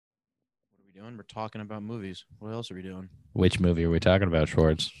doing? We're talking about movies. What else are we doing? Which movie are we talking about,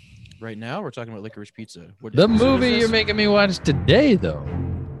 Schwartz? Right now, we're talking about Licorice Pizza. What The episode movie is you're this? making me watch today, though,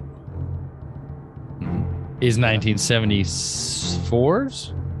 is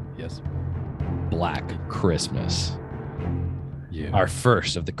 1974's Yes. Black Christmas. Yeah. Our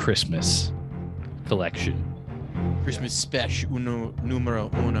first of the Christmas collection. Christmas special numero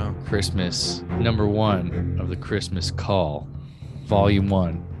uno. Christmas number 1 of the Christmas Call, Volume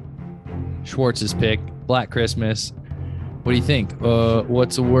 1. Schwartz's pick, Black Christmas. What do you think?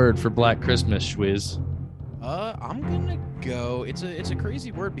 What's a word for Black Christmas, Schwiz? I'm gonna go. It's a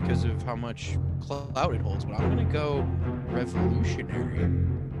crazy word because of how much clout it holds, but I'm gonna go revolutionary.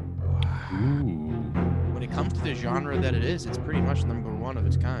 Ooh. When it comes to the genre that it is, it's pretty much number one of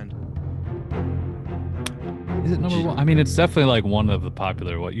its kind. Is it number one? I mean, it's definitely like one of the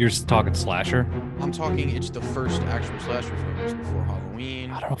popular. What you're just talking slasher? I'm talking. It's the first actual slasher film. It was before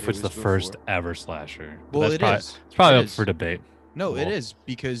Halloween. I don't know if it's the was first before- ever slasher. Well, That's it probably, is. It's probably It up is. for debate. No, it Well, is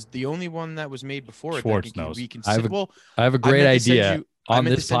because the only one that was made before it Schwartz that knows. we can I have a- well, I have a great meant to send idea. you- I On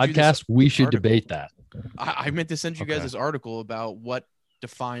meant to this send you this podcast, we should article. debate that. I meant to send you guys Okay. this article about what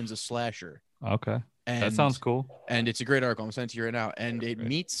defines a slasher. Okay, And, that sounds cool. And it's a great article. I'm sending it to you right now, and it Great.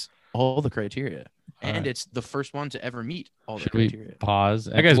 meets all the criteria. All And right. it's the first one to ever meet all the Should we criteria. pause?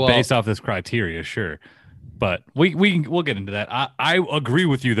 I guess Well, based off this criteria, sure, but we'll get into that. I agree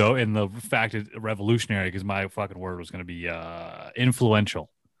with you though in the fact it's revolutionary because my fucking word was going to be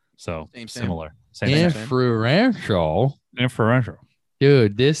influential. So Same. similar, same thing. Influential. Influential.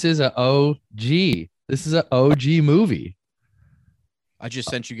 Dude, this is a OG. This is an OG movie. I just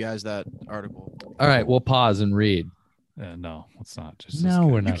sent you guys that article. All right, we'll pause and read. No, it's not. Just No,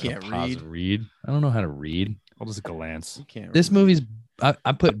 we're You not gonna can't pause read. and read. I don't know how to read. I'll just glance. You can't. This remember. movie's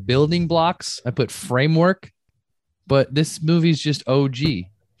I put building blocks, I put framework, but this movie's just OG.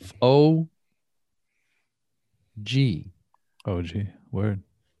 OG. Oh, gee, word.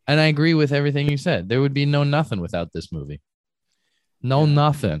 And I agree with everything you said. There would be no nothing without this movie. No Yeah.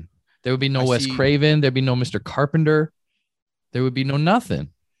 nothing. There would be no I Wes see- Craven. There'd be no Mr. Carpenter. There would be no nothing.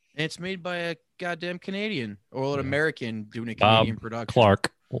 And it's made by a goddamn Canadian or an American doing a Bob Canadian production.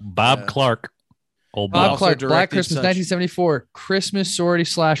 Clark. Bob Yeah. Clark. Old Bob also Clark, Black directed Christmas, such- 1974, Christmas sorority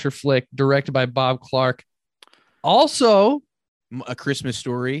slasher flick directed by Bob Clark. Also, A Christmas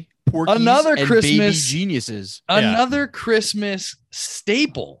Story. Porky's Another and Christmas- Baby Geniuses. another Christmas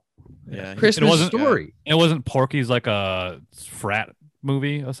staple. Yeah. Christmas wasn't- story. It wasn't Porky's like a frat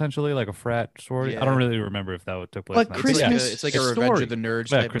movie, essentially, like a frat sorority. I don't Yeah. really remember if that took place. But in that. It's like Christmas a, it's like a Story. Revenge of the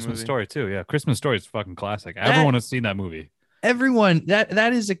Nerds Yeah, type Christmas of movie. Story too. Yeah, Christmas Story is fucking classic. Everyone has seen that movie. Everyone,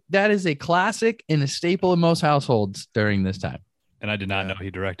 that is a classic and a staple in most households during this time. And I did not Yeah. know he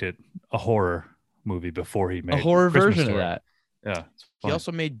directed a horror movie before he made A horror Christmas version Story. of that. Yeah. it's He funny.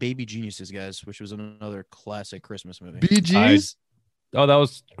 also made Baby Geniuses, guys, which was another classic Christmas movie. BGs? Oh, that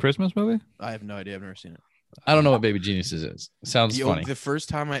was Christmas movie? I have no idea. I've never seen it. I don't know what Baby Geniuses is. It sounds funny. The first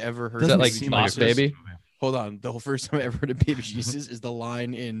time I ever heard Is that of like Baby Boss Geniuses- Baby? Hold on. The whole first time I ever heard of Baby Jesus is the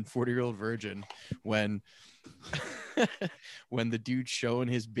line in 40-Year-Old Virgin when when the dude's showing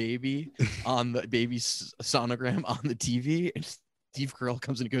his baby on the baby's sonogram on the TV and Steve Carell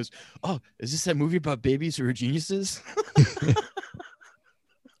comes in and goes, "Oh, is this that movie about babies who are geniuses?"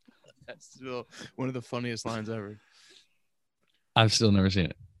 That's still one of the funniest lines ever. I've still never seen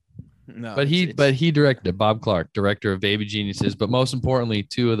it. No, But he directed it. Bob Clark, director of Baby Geniuses, but most importantly,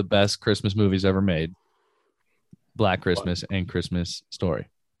 2 of the best Christmas movies ever made. Black Christmas and Christmas Story.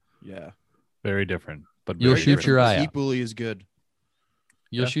 yeah, Very different. But You'll very shoot different. your eye out. equally as good.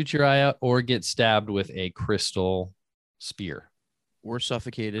 You'll Yeah. shoot your eye out or get stabbed with a crystal spear. Or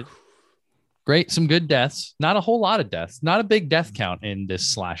suffocated. Great, some good deaths. Not a whole lot of deaths. Not a big death count in this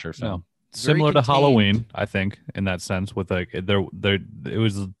slasher film. No. Similar to contained. Halloween, I think, in that sense, with like there it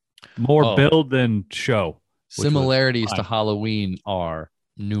was more Oh. build than show. which was Similarities to fine. Halloween are Up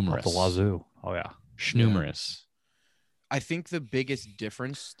numerous. the wazoo. Oh yeah. Numerous. I think the biggest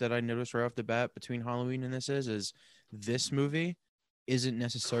difference that I noticed right off the bat between Halloween and is this movie isn't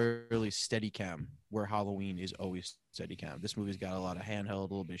necessarily Steadicam, where Halloween is always Steadicam. This movie's got a lot of handheld, a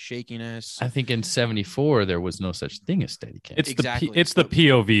little bit of shakiness. I think in 74, there was no such thing as Steadicam. It's Exactly. it's the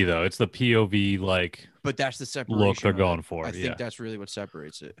POV though. It's the POV like But that's the separation. look they're of it. going for. I yeah. think that's really what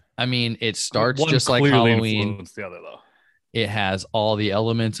separates it. I mean, it starts One just like clearly Halloween. influenced the other though. It has all the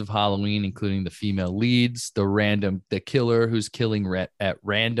elements of Halloween, including the female leads, the killer who's killing at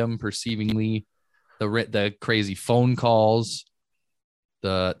random, perceivingly, the crazy phone calls,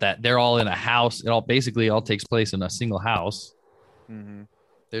 that they're all in a house. It all basically all takes place in a single house. Mm-hmm.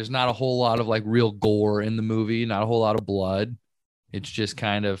 There's not a whole lot of like real gore in the movie, not a whole lot of blood. It's just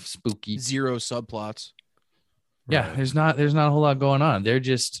kind of spooky. Zero subplots. Yeah, Right. there's not a whole lot going on. They're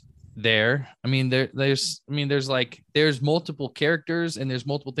just there. I mean, there's multiple characters and there's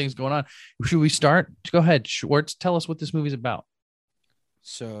multiple things going on. Should we start? Go ahead, Schwartz. Tell us what this movie's about.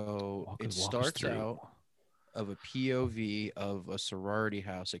 So it starts out of a POV of a sorority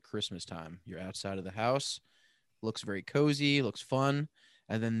house at Christmas time. You're outside of the house, looks very cozy, looks fun,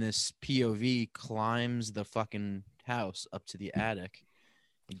 and then this POV climbs the fucking house up to the attic.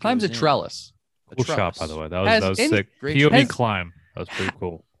 It Climbs a goes in. trellis. Cool shot, trellis. by the way. That was sick. great POV has- climb. That was pretty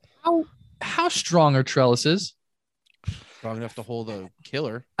cool. How strong are trellises? Strong enough to hold a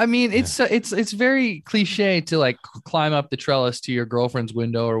killer. I mean, it's very cliche to like climb up the trellis to your girlfriend's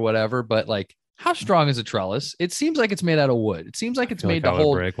window or whatever, but like, how strong is a trellis? It seems like it's made out of wood. It seems like it's made I to would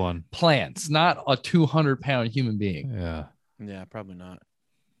hold break one. plants, not a 200-pound human being. Yeah. Yeah, probably not.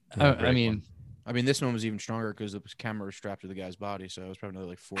 I mean, I mean, this one was even stronger because the camera was strapped to the guy's body, so it was probably another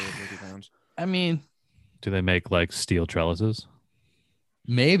like 40 or 50 pounds. Do they make like steel trellises?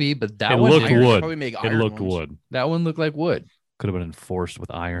 maybe, but that It one looked didn't. wood. Probably make It iron looked ones. wood. That one looked like wood. Could have been enforced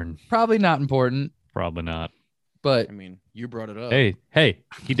with iron. Probably not important, Probably not. but I mean, you brought it up. Hey,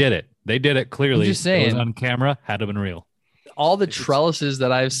 he did it. They did it clearly. just It was saying. on camera. Had to have been real. all the If it's- trellises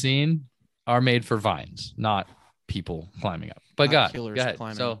that I've seen are made for vines, not people climbing up. But Not go killers ahead.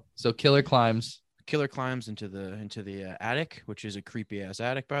 climbing. So killer climbs. Killer climbs into the attic, which is a creepy ass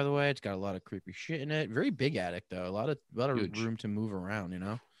attic, by the way. It's got a lot of creepy shit in it. Very big attic though. A lot of Huge. room to move around, you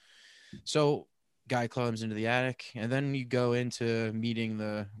know. So guy climbs into the attic, and then you go into meeting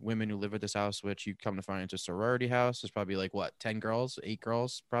the women who live at this house, which you come to find it's a sorority house. There's probably like what, 10 girls, 8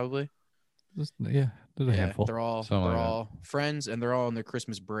 girls, probably. There's a handful. They're all Something like that. all friends, and they're all on their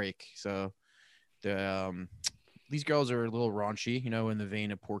Christmas break. So the these girls are a little raunchy, you know, in the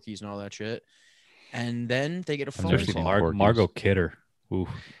vein of Porky's and all that shit. And then they get a I've phone never seen seen call. Porky's. Margot Kidder. Ooh.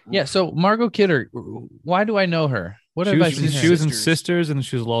 Yeah. So Margot Kidder, why do I know her? What She have I was, seen? she her? was in Sisters. Sisters, and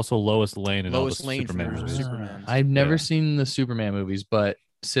she was also Lois Lane in Lois all the Lane from Superman movies. Superman. I've never Yeah. seen the Superman movies, but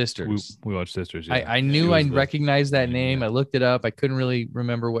Sisters. We watched Sisters. Yeah. I knew She I was the- recognized that name. yeah. I looked it up. I couldn't really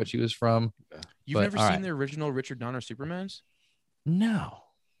remember what she was from. You've But, never all seen right. the original Richard Donner Supermans? No,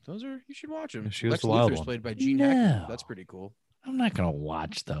 Those are, you should watch them. She was Lex the wild Luthor's one. played by Gene No. Hackman. That's pretty cool. I'm not gonna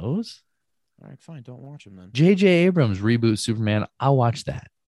watch those. All right, fine. Don't watch them then. J.J. Abrams reboot Superman. I'll watch that.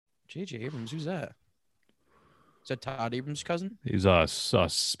 J.J. Abrams, who's that? Is that Todd Abrams' cousin? He's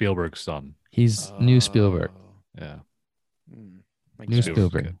Spielberg's son. He's new Spielberg. Oh, Yeah. I New guess. Spielberg.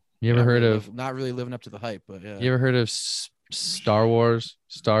 Spielberg. You ever heard of? Not really living up to the hype, but yeah. You ever heard of Star Wars,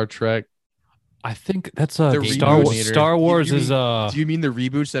 Star Trek? I think that's The Star Wars. reboots. Star Wars You is Do you mean the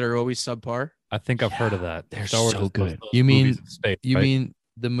reboots that are always subpar? I think I've heard of that. They're Star Wars so is good. those You mean- movies in space, You right? mean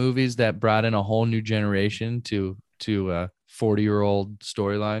the movies that brought in a whole new generation to a 40-year-old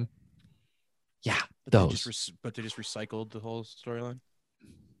storyline? Yeah, But they those. just recycled the whole storyline.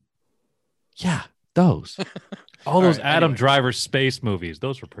 Yeah, those. all those right, Adam anyway. Driver space movies?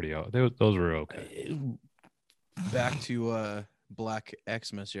 Those were pretty. Those were okay. Back to Black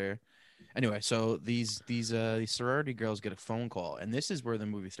Xmas here. Anyway, so these sorority girls get a phone call, and this is where the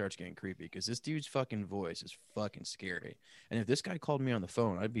movie starts getting creepy because this dude's fucking voice is fucking scary. And if this guy called me on the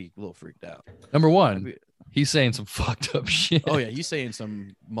phone, I'd be a little freaked out. Number I'd one, be- he's saying some fucked up shit. oh yeah, he's saying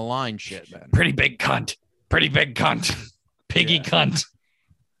some malign shit, man. Pretty big cunt. Pretty big cunt. Piggy Yeah. cunt.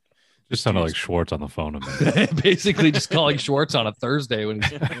 Just sounded like Schwartz on the phone. A minute. Basically just calling Schwartz on a Thursday when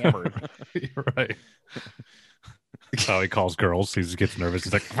he's hammered. You're right. That's how he calls girls. He just gets nervous.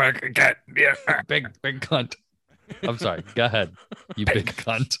 He's like, "Fuck, get yeah, Big cunt. I'm sorry. Go ahead. You big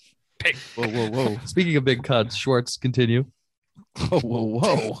cunt. Whoa, whoa, whoa, Speaking of big cunts, Schwartz, continue. whoa, whoa,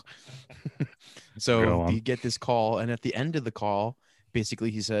 whoa. Go So on. you get this call, and at the end of the call,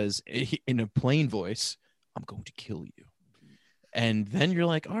 basically he says in a plain voice, "I'm going to kill you." And then you're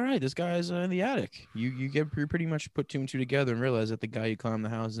like, all right, this guy's in the attic. You pretty much put 2 and 2 together and realize that the guy who climbed the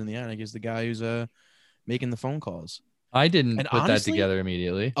house in the attic is the guy who's making the phone calls. I didn't And put that honestly- together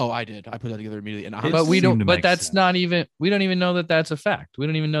immediately. Oh, I did. I put that together immediately. And It But honestly, we seemed to don't. But make that's sense. not even. We don't even know that that's a fact. We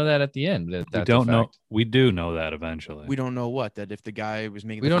don't even know that at the end. That we that's don't a know. fact. We do know that eventually. we don't know what that if the guy was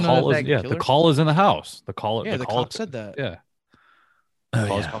making We the don't phone know call that was that- the the killer? call is in the house. The call. Yeah, the call cop said that. Yeah. Oh, The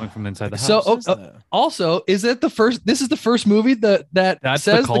call is yeah. coming from inside the house. So, Says oh, that. Also, is that the first? This is the first movie that That's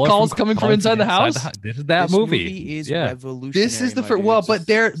says the caller call's coming from inside the house. This is that This movie. is Yeah. revolutionary. This is the my first. dude. Well, It's but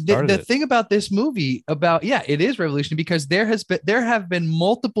just- the started it. thing about this movie it is revolutionary because there have been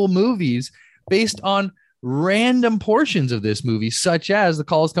multiple movies based on random portions of this movie, such as the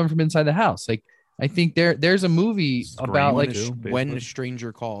call is coming from inside the house. Like I think there's a movie about like When a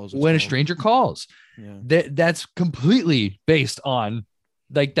Stranger Calls. When a Stranger Calls. Yeah. That's completely based on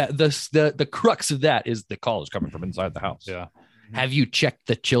like that. The crux of that is the call is coming from inside the house. Yeah. Have you checked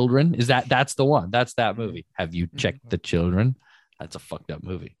the children? That's the one. That's that movie. Have you checked the children? That's a fucked up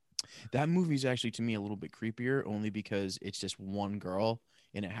movie. That movie is actually to me a little bit creepier, only because it's just one girl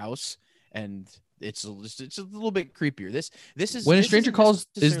in a house, and it's a little bit creepier. This is When a this Stranger isn't Calls is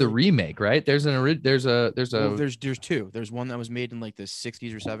the necessarily- remake, right? There's Well, there's two. There's one that was made in like the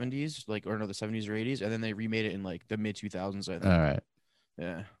 60s or 70s, the 70s or 80s, and then they remade it in like the mid 2000s. I think. All right.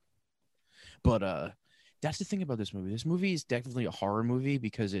 Yeah. But that's the thing about this movie. This movie is definitely a horror movie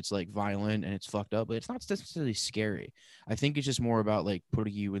because it's like violent and it's fucked up, but it's not necessarily scary. I think it's just more about like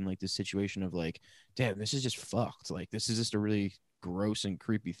putting you in like this situation of like, damn, this is just fucked. Like this is just a really gross and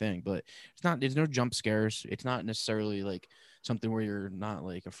creepy thing. But it's not. There's no jump scares. It's not necessarily like something where you're not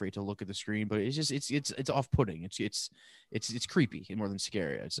like afraid to look at the screen. But it's just it's off-putting. It's creepy more than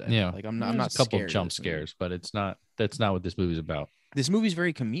scary. I'd say. Yeah. Like I'm not There's not a couple scared of of jump this movie. scares, but it's not. That's not what this movie's about. This movie's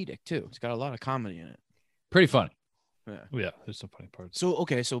very comedic too. It's got a lot of comedy in it. Pretty funny. Yeah, there's some funny parts. So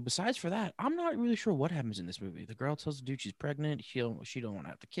okay, so besides for that, I'm not really sure what happens in this movie. The girl tells the dude she's pregnant. She don't want to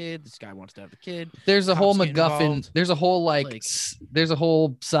have the kid. This guy wants to have the kid. There's a whole Cops get MacGuffin. involved. There's a whole there's a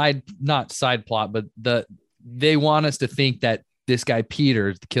whole not side plot, but they want us to think that this guy Peter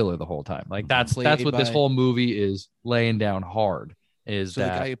is the killer the whole time. Like that's Played what this by- whole movie is laying down hard. Is So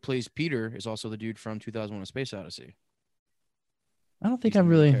that the guy who plays Peter is also the dude from 2001: A Space Odyssey. I don't think he's I've the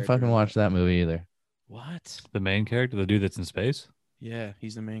main really character fucking in that. watched that movie either. What? The main character, the dude that's in space, Yeah,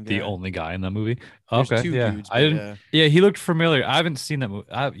 he's the main guy. the only guy in that movie. There's Okay, two yeah, dudes, I but didn't. Yeah, he looked familiar. I haven't seen that movie.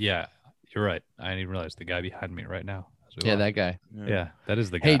 Yeah, you're right. I didn't even realize the guy behind me right now. as we Yeah, watch. that guy. Yeah, that is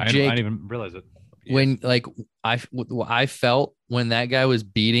the guy. Hey, I Jake, didn't even realize it. When like I felt when that guy was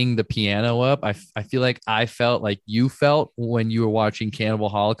beating the piano up, I feel like I felt like you felt when you were watching Cannibal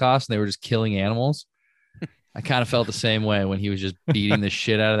Holocaust and they were just killing animals. I kind of felt the same way when he was just beating the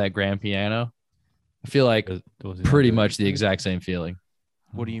shit out of that grand piano. I feel like Was he not pretty doing much the it? exact same feeling.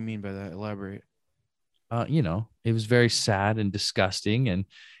 What do you mean by that? Elaborate. It was very sad and disgusting, and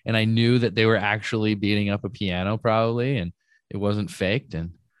I knew that they were actually beating up a piano probably, and it wasn't faked,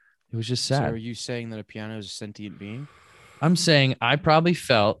 and it was just So sad. are you saying that a piano is a sentient being? I'm saying I probably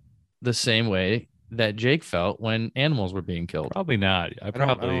felt the same way that Jake felt when animals were being killed. Probably not. I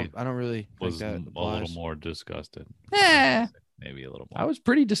probably I don't really think was that a little applies. more disgusted. Maybe a little more. I was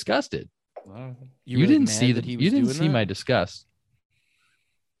pretty disgusted. You really didn't mad see that that. he You was didn't doing see that? my disgust.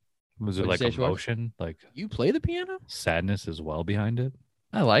 Was it What'd like you say, Schwartz? emotion, like You play the piano? sadness as well behind it?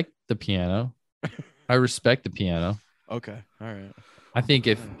 I like the piano. I respect the piano. Okay, all right. I think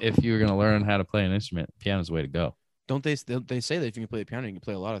if you were gonna learn how to play an instrument, piano's the way to go. Don't they say that if you can play the piano, you can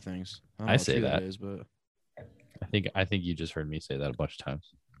play a lot of things? don't know I how say true that. is, but I think you just heard me say that a bunch of times.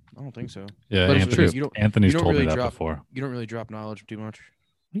 I don't think so. Yeah, But it's Anthony's, true. You don't- Anthony's you don't told really me that drop- before. You don't really drop knowledge too much.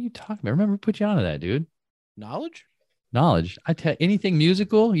 What are you talking about? Remember, put you onto that, dude. Knowledge? Knowledge. I tell anything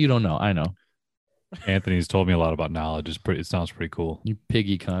musical, you don't know. I know. Anthony's told me a lot about knowledge. It sounds pretty cool. You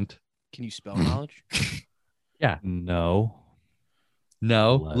piggy cunt. Can you spell knowledge? No.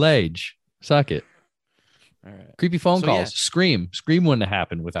 No, Less. Lage. Suck it. All right. Creepy phone So, calls. yeah. Scream. Scream wouldn't have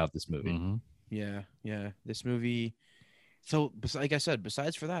happened without this movie. Mhm. Yeah. This movie. So, like I said,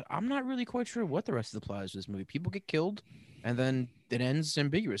 besides for that, I'm not really quite sure what the rest of the plot is of this movie. People get killed, and then it ends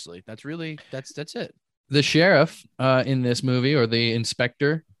ambiguously. That's it. The sheriff in this movie, or the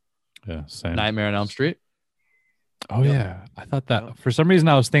inspector, Yeah, same. Nightmare on Elm Street. Oh Yep. yeah, I thought that Yep. for some reason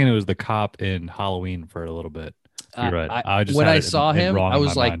I was thinking it was the cop in Halloween for a little bit. You're right. I just when had I it saw him, wrong I in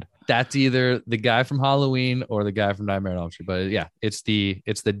was my like, mind. that's either the guy from Halloween or the guy from Nightmare on Elm Street. But yeah, it's the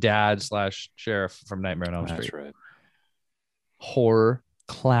dad / sheriff from Nightmare on Elm That's Street. right. Horror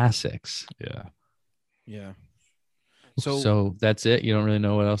classics. Yeah. Yeah. So that's it. You don't really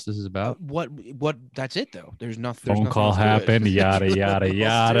know what else this is about. What? That's it though. There's nothing. There's Phone nothing call else to it. happened. Yada There's yada nothing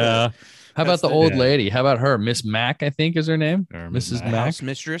else to it. yada. How about That's the the- old yeah. lady? How about her? Miss Mac, I think is her name. Or Mrs. The Mac. house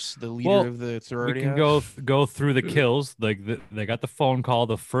mistress, the leader Well, of the We sorority. can house. go through the kills. Like they got the phone call.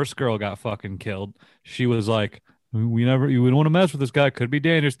 The first girl got fucking killed. She was like, we don't want to mess with this guy. Could be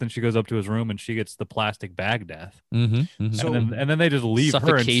dangerous. Then she goes up to his room and she gets the plastic bag death. Mm-hmm, So- and then they just leave her. And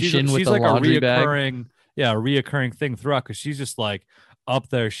Suffocation she's with the like laundry a bag. reoccurring thing throughout because she's just like up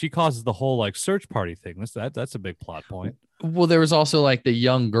there. She causes the whole like search party thing. That's a big plot point. Well, there was also like the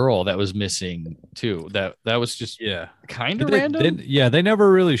young girl that was missing too. That was just Yeah. kind of random. They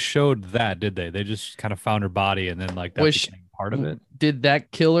never really showed that, did they? They just kind of found her body and then like that Was she- became part of it. Did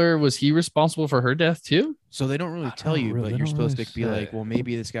that killer, was he responsible for her death too? So they don't really I tell don't you, really- but they you're don't supposed really to be like, say. well,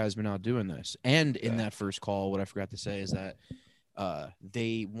 maybe this guy's been out doing this. And in Yeah. that first call, what I forgot to say is that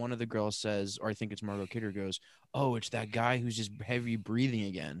one of the girls says, or I think it's Margot Kidder goes, oh, it's that guy who's just heavy breathing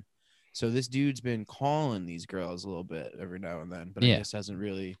again. So this dude's been calling these girls a little bit every now and then, but I Yeah. guess hasn't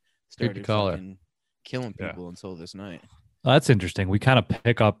really Creepy started caller. fucking killing Yeah. people until this night. Well, that's interesting. We kind of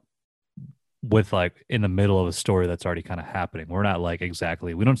pick up with like in the middle of a story that's already kind of happening. We're not like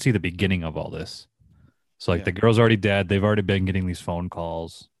exactly, we don't see the beginning of all this. So like Yeah. the girl's already dead. They've already been getting these phone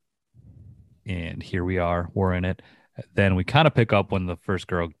calls. And here we are. We're in it. Then we kind of pick up when the first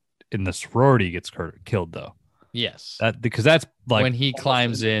girl in the sorority gets killed though. Yes. That because that's like when he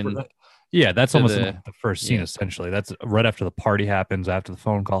climbs in. Yeah, that's to almost the- like the first scene yeah. essentially. That's right after the party happens, after the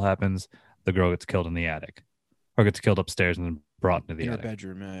phone call happens, the girl gets killed in the attic. Or gets killed upstairs and then brought into the In her attic.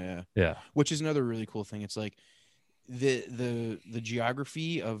 bedroom, yeah. Yeah. Which is another really cool thing. It's like the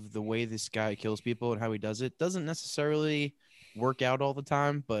geography of the way this guy kills people and how he does it doesn't necessarily work out all the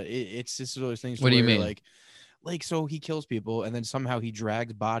time, but it's just one of those things. What do you where, mean? Like so he kills people and then somehow he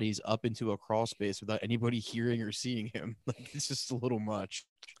drags bodies up into a crawl space without anybody hearing or seeing him. Like it's just a little much.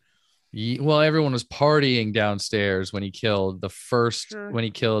 Well, everyone was partying downstairs when he killed the first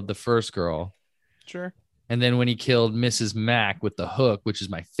girl. Sure. And then when he killed Mrs. Mack with the hook, which is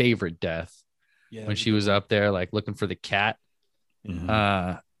my favorite death, Yeah. when she was up there like looking for the cat,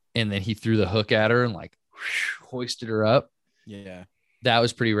 Mhm. and then he threw the hook at her and like hoisted her up. Yeah. That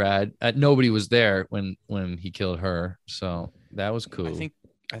was pretty rad. Nobody was there when he killed her, so that was cool.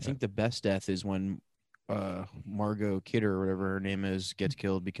 I think the best death is when Margot Kidder or whatever her name is gets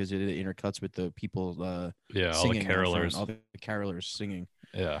killed because it intercuts with the people Yeah, all the singing out front, carolers. all the carolers singing.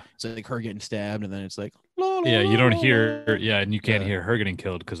 Yeah. It's like her getting stabbed and then it's like Yeah, you don't hear and you can't Yeah. hear her getting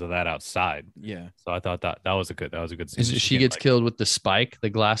killed because of that outside. Yeah. So I thought that was a good scene. She gets killed with the spike, the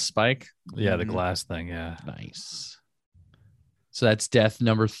glass spike. Yeah, the Mhm. glass thing, yeah. Nice. So that's death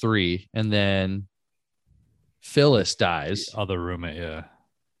number 3, and then Phyllis dies. The other roommate, yeah.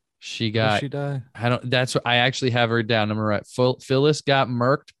 She Did got. she die? I don't. That's what I actually have her down. I'm right. Phyllis got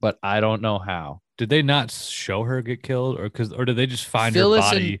murked, but I don't know how. Did they not show her get killed, or did they just find Phyllis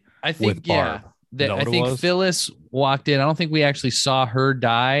her body? I think with Barb? Is that I what it think was? Phyllis walked in. I don't think we actually saw her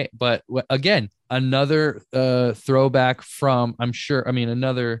die, but again, another throwback from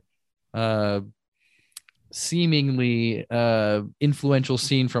another seemingly influential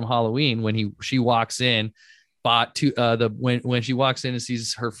scene from Halloween when she walks in, when she walks in and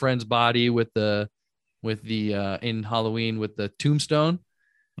sees her friend's body with the in Halloween with the tombstone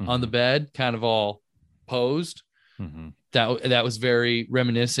on the bed, kind of all posed. Mm-hmm. That was very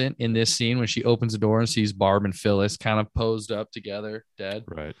reminiscent in this scene when she opens the door and sees Barb and Phyllis kind of posed up together, dead.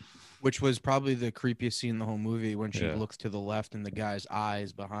 Right. Which was probably the creepiest scene in the whole movie when she Yeah. looks to the left and the guy's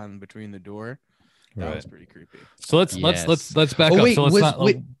eyes between the door. That Right. was pretty creepy. So let's back up. Wait, So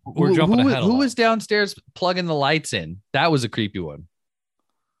let's we're jumping ahead. Who was downstairs plugging the lights in? That was a creepy one.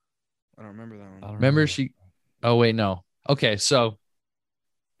 I don't remember that one. I don't Remember she? Oh wait, no. Okay, so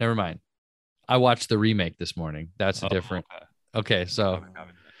never mind. I watched the remake this morning. That's a different. Okay, so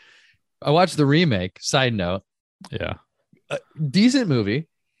I watched the remake. Side note, Yeah. decent movie.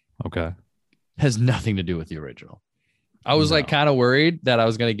 Okay. Has nothing to do with the original. I was like No. kind of worried that I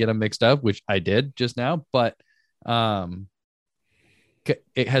was going to get them mixed up, which I did just now, but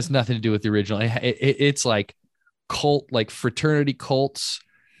it has nothing to do with the original. It's like cult, like fraternity cults,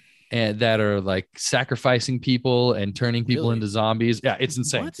 and that are like sacrificing people and turning people Really? into zombies. Yeah, it's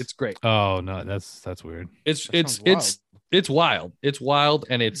insane. What? It's great. Oh no, that's weird. It's That it's sounds wild. it's wild. It's wild,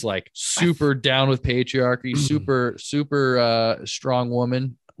 and it's like super down with patriarchy, super strong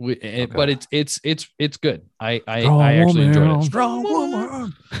woman. But it's good. I actually enjoyed it. Strong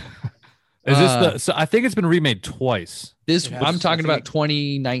woman. Is this so I think it's been remade twice. This It has- I'm I talking think about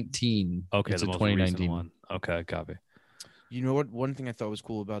 2019. Okay, It's the a most 2019 recent one. Okay, copy. You know what? One thing I thought was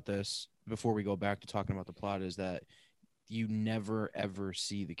cool about this, before we go back to talking about the plot, is that you never ever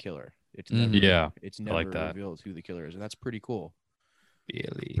see the killer. It's never, Yeah, it's I never like that. revealed who the killer is, and that's pretty cool.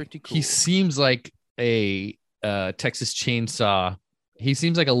 Really? Pretty cool. He seems like a Texas Chainsaw. He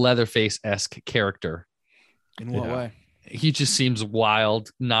seems like a Leatherface-esque character. In what Yeah. way? He just seems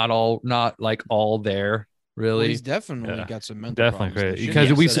wild, not like all there, Well, really. he's definitely Yeah. got some mental Definitely problems. crazy The because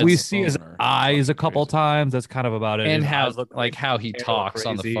shit he we said on we the see his phone are eyes a fucking couple crazy. times. That's kind of about it. And His how eyes look like how he a little talks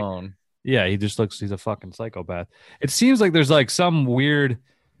on the crazy. phone. Yeah, he just looks. He's a fucking psychopath. It seems like there's like some weird.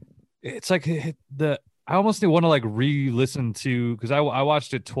 It's like I almost want to like re-listen to because I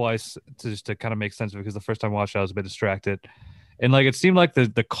watched it twice to kind of make sense of it because the first time I watched it I was a bit distracted, and like it seemed like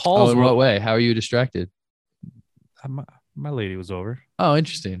the calls Oh, in were. what way? How are you distracted? My lady was over. Oh,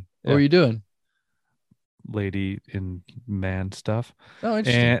 interesting. What Yeah. were you doing? lady in man stuff. Oh,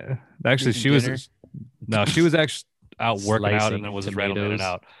 interesting. And actually, Making she dinner. was no, she was actually out working out and Slicing then was just randomly in and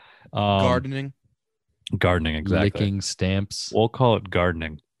tomatoes. out. Gardening. Gardening, exactly. Licking stamps. We'll call it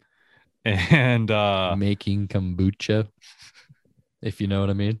gardening. And Making kombucha. If you know what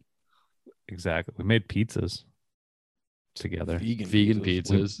I mean. exactly, we made pizzas together. Vegan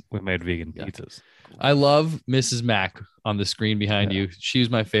pizzas. We made vegan Yeah. pizzas. I love Mrs. Mac on the screen behind you. She was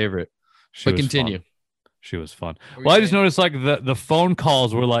my favorite. She But was continue. fun. She was fun. What were Well, you I just saying? noticed like the phone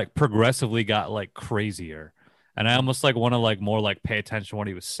calls were like progressively got like crazier, and I almost like want to like more like pay attention to what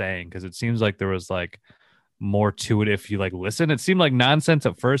he was saying because it seems like there was like more to it if you like listen. It seemed like nonsense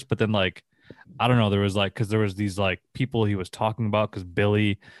at first, but then like I don't know, there was like because there was these like people he was talking about because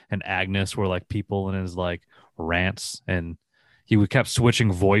Billy and Agnes were like people in his like rants, and he would kept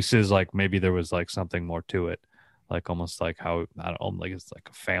switching voices. Like maybe there was like something more to it, like almost like how I don't know, like it's like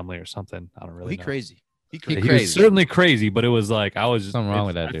a family or something. I don't Well, really he know. crazy. He He crazy. He crazy. was certainly crazy, but it was like I was just Something wrong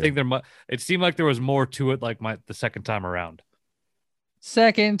with that I dude. think it seemed like there was more to it, like the second time around.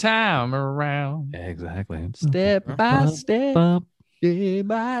 Second time around. Exactly. Step Bum, by bum, step. bum. Day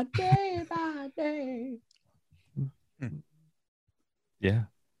by day by day. Yeah.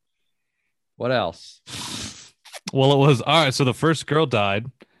 What else? Well, it was all right. So the first girl died,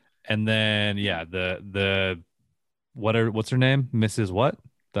 and then yeah, the what's her name? Mrs. What?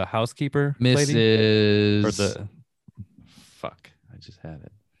 The housekeeper lady? Mrs. Or the Fuck. I just had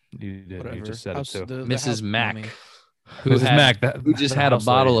it. you did Whatever. you just said it House- too. the Mrs. house Mac. mummy. Mrs. Mac, Who just the had a house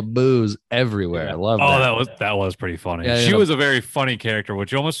bottle lady. of booze everywhere. Yeah. I love Oh, that. that was pretty funny. Yeah, She yeah. was a very funny character,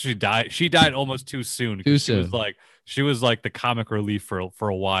 which she died. She died almost too soon. 'Cause Too she was like the comic relief for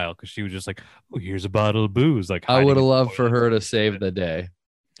a while because she was just like, oh, here's a bottle of booze. Like I hiding would have in the loved for toilet. her to save the day.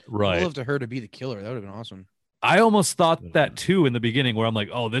 I would Right. love to her to be the killer. That would have been awesome. I almost thought that too in the beginning, where I'm like,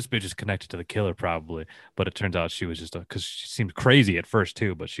 oh, this bitch is connected to the killer probably, but it turns out she was just because she seemed crazy at first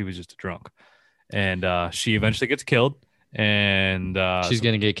too, but she was just a drunk, and she eventually gets killed, and She's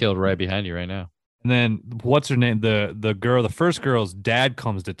gonna get killed right behind you right now. and then what's her name? The first girl's dad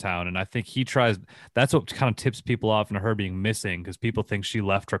comes to town, and I think he tries. That's what kind of tips people off into her being missing because people think she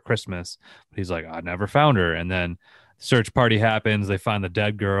left for Christmas. But he's like, I never found her. And then search party happens. They find the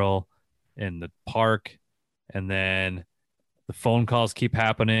dead girl in the park, and then the phone calls keep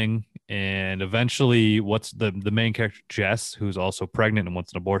happening. And eventually, what's the main character, Jess, who's also pregnant and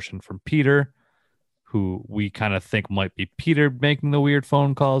wants an abortion from Peter, who we kind of think might be Peter making the weird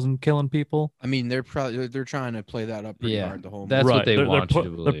phone calls and killing people. I mean, they're trying to play that up pretty Yeah, hard the whole that's movie. what they They're, want you to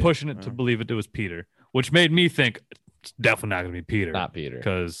they're believe. pushing it to Yeah. believe it was Peter, which made me think it's definitely not going to be Peter. Not Peter.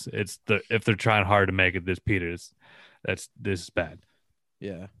 Because if they're trying hard to make it this Peter, this is bad.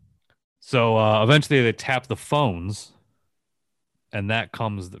 Yeah. So eventually they tap the phones, and that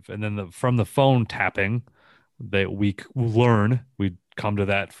comes, and then from the phone tapping, that we come to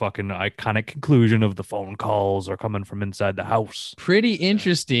that fucking iconic conclusion of the phone calls are coming from inside the house. Pretty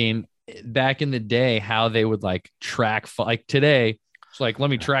interesting back in the day how they would like track like today. It's like, let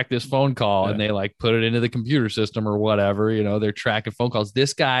me track this phone call, and they like put it into the computer system or whatever. You know, they're tracking phone calls.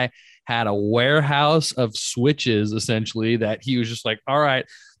 This guy had a warehouse of switches essentially that he was just like, all right,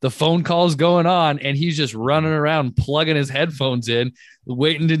 the phone call's going on, and he's just running around plugging his headphones in,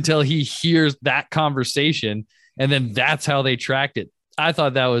 waiting until he hears that conversation, and then that's how they tracked it. I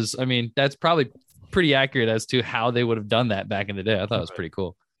thought that was, I mean, that's probably pretty accurate as to how they would have done that back in the day. I thought it was pretty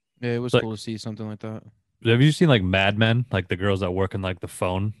cool. Yeah, it was Like- cool to see something like that. Have you seen like Mad Men, like the girls that work in like the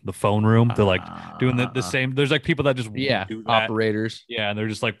phone room? They're like doing the same. There's like people that just Yeah, do that. operators. Yeah, and they're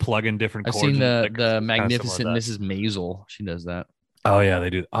just like plugging different. I've cords seen and, like, the kinda magnificent similar to Mrs. Maisel. She does that. that. Oh yeah,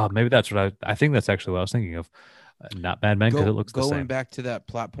 they do. Oh, maybe that's what I think that's actually what I was thinking of. Not Mad Men because it looks the Going same. back to that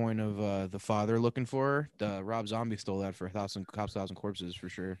plot point of the father looking for her, the Rob Zombie stole that for Thousand Corpses for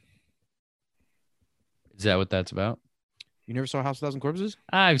sure. Is that what that's about? You never saw House of Thousand Corpses?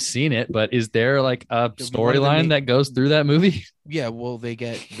 I've seen it, but is there like a one of the storyline main- that goes through that movie? Yeah, well, they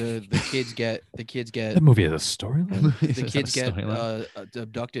get the kids get That movie has a storyline. the kids get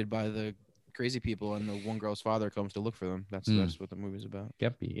abducted by the crazy people, and the one girl's father comes to look for them. That's what the movie's about. Yeah,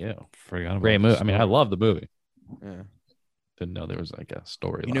 Forgot about great the movie. I mean, I story. love the movie. Yeah. Didn't know there was like a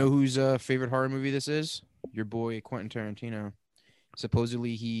storyline. You know whose favorite horror movie this is? Your boy Quentin Tarantino.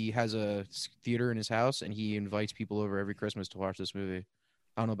 Supposedly, he has a theater in his house, and he invites people over every Christmas to watch this movie.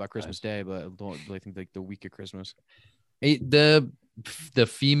 I don't know about Christmas Day, but I think like the week of Christmas. The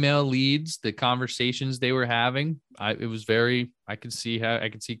female leads, the conversations they were having, it was very. I could see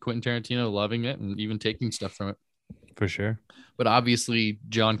Quentin Tarantino loving it and even taking stuff from it. For sure. But obviously,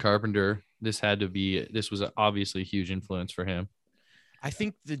 John Carpenter. This was obviously a huge influence for him. I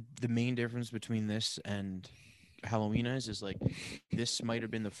think the main difference between this and Halloween is like this might have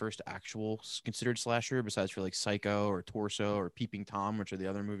been the first actual considered slasher besides for like Psycho or Torso or Peeping Tom, which are the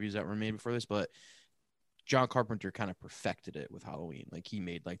other movies that were made before this. But John Carpenter kind of perfected it with Halloween. Like he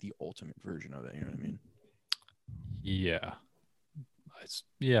made like the ultimate version of it. You know what I mean? Yeah.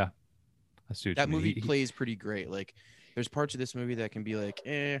 Yeah. I see what That you mean. movie plays pretty great. Like there's parts of this movie that can be like,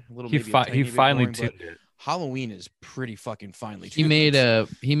 a little He maybe a tiny he bit finally boring, but tuned it. Halloween is pretty fucking finely He tuned. made a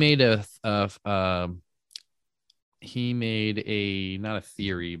not a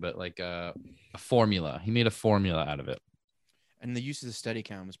theory, but like a formula. He made a formula out of it. And the use of the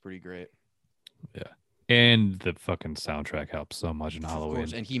Steadicam was pretty great. Yeah. And the fucking soundtrack helps so much in Halloween. Of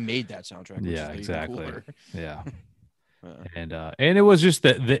course, and he made that soundtrack. Which Yeah, is exactly. Even cooler. Yeah. Uh, And it was just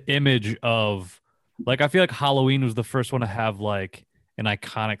the image of, like, I feel like Halloween was the first one to have like an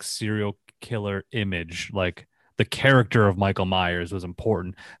iconic serial killer image. Like the character of Michael Myers was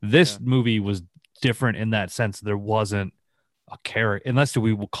important. This movie was different in that sense. There wasn't a character, unless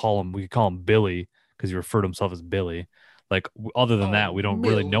we could call him Billy because he referred to himself as Billy. Like other than that, we don't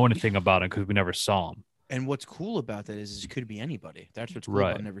really know anything about him because we never saw him. And what's cool about that is it could be anybody. That's what's cool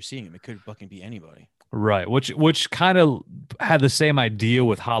Right. about never seeing him. It could fucking be anybody. Right, which kind of had the same idea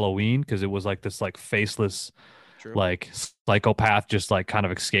with Halloween because it was like this like faceless, True. like psychopath just like kind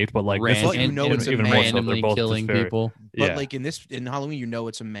of escaped, but like this, But you know it's a even man. more so, they're Randomly both killing just very, people. But yeah, like in Halloween, you know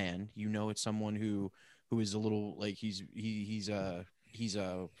it's a man. You know it's someone who is a little like he's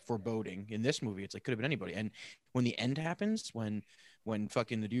foreboding. In this movie, it's like could have been anybody. And when the end happens, when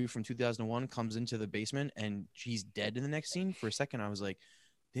fucking the dude from 2001 comes into the basement and he's dead in the next scene, for a second I was like,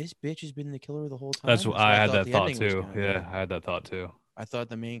 this bitch has been the killer the whole time. that's what I had that the thought ending was too. gonna be. Yeah, I had that thought too. I thought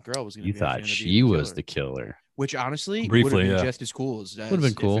the main girl was gonna You be thought actually she was the killer. which honestly would Briefly, have been yeah. just as cool as Would have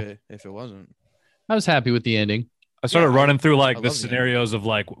been cool if it wasn't. I was happy with the ending. I started running through like I the love the scenarios of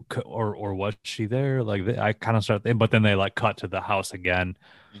like, or was she there? Like I kind of started, but then they like cut to the house again.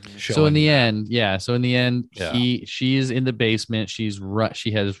 So in the showing end, Yeah. she is in the basement. She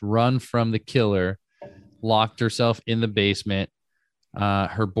has run from the killer, locked herself in the basement.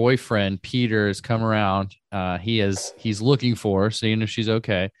 Her boyfriend Peter has come around. He's looking for her, so you know she's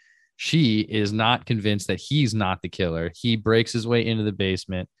okay. She is not convinced that he's not the killer. He breaks his way into the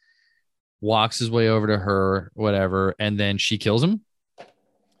basement, walks his way over to her, whatever, and then she kills him.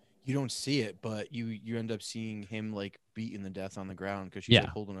 You don't see it, but you end up seeing him like beaten to death on the ground because she's Yeah. like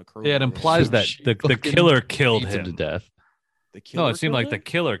holding a crowbar. Yeah, it implies that the Fucking killer killed beats him to him. death. The killer No, it seemed killed like the him?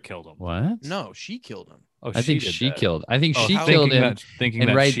 killer killed him. What? No, she killed him. Oh, I think did she that. killed. I think Oh, she thinking killed him. that, thinking and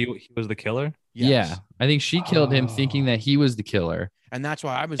that right- he was the killer. Yes. Yeah, I think she killed him, thinking that he was the killer. And that's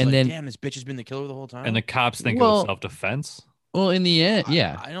why I was And like, then- damn, this bitch has been the killer the whole time. And the cops think it Well- was self-defense. Well, in the end,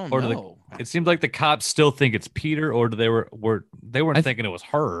 yeah. I don't Or do know. It seems like the cops still think it's Peter, or they weren't thinking it was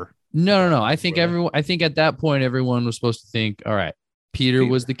her. No. I think Were they? I think at that point, everyone was supposed to think, all right, Peter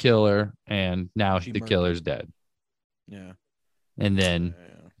was the killer, and now She the murdered killer's him. dead. Yeah. And then,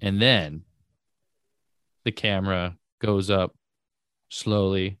 the camera goes up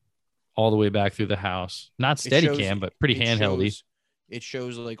slowly all the way back through the house. Not steady cam, but pretty handheldy. It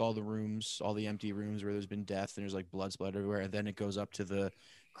shows like all the rooms, all the empty rooms where there's been death and there's like blood splattered everywhere. And then it goes up to the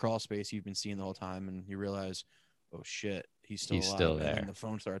crawl space you've been seeing the whole time. And you realize, oh shit, he's still alive. there. And then the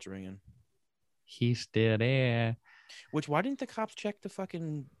phone starts ringing. He's still there. Which, why didn't the cops check the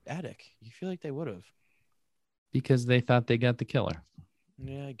fucking attic? You feel like they would have. Because they thought they got the killer.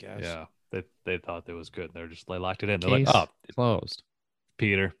 Yeah, I guess. Yeah, they thought it was good. They locked it in. They're Case like, oh, closed.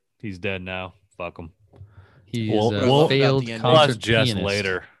 Peter, he's dead now. Fuck him. He's We'll- a we'll- failed We'll We'll ask concert Jess pianist.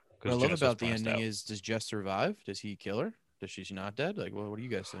 later. What I 'cause love Jess about the passed ending out. is, does Jess survive? Does he kill her? Does she not dead? Like, what do you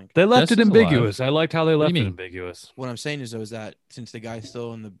guys think? They left Jess it is alive. ambiguous. I liked how they What left do it you mean? ambiguous. What I'm saying is, though, is that since the guy's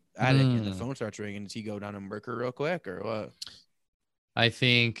still in the attic and the phone starts ringing, does he go down and murk her real quick or what? I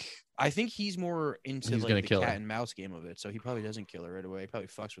think I think he's more into He's like gonna the kill cat her. and mouse game of it, so he probably doesn't kill her right away. He probably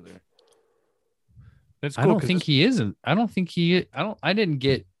fucks with her. It's I cool don't 'cause think he isn't. I didn't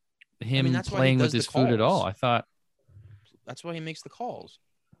get him that's why he playing with does the his food at all. calls. I thought That's why he makes the calls.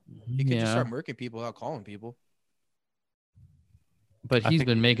 He could just yeah, start murking people without calling people. but I he's think-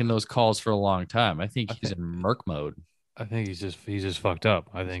 been making those calls for a long time. I think I he's think- in murk mode. I think he's just fucked up.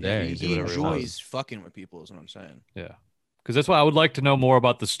 I think there. he He, can do he whatever he wants. enjoys fucking with people, is what I'm saying. Yeah, because that's why I would like to know more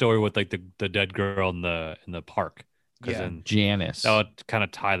about the story with like the dead girl in the park. Because Yeah. then Janice. that would kind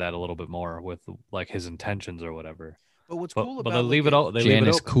of tie that a little bit more with like his intentions or whatever. But what's But, cool but about they leave like, it all. They leave it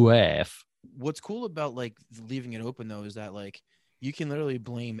Janice open. Quaff. what's cool about like leaving it open though is that like you can literally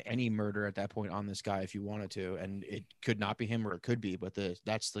blame any murder at that point on this guy if you wanted to, and it could not be him or it could be, but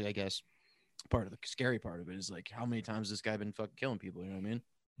that's the I guess part of the scary part of it is like how many times this guy been fucking killing people. You know what I mean?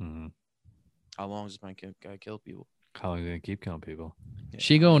 Mm-hmm. How long has this guy killed people? How long are they gonna keep killing people? Yeah,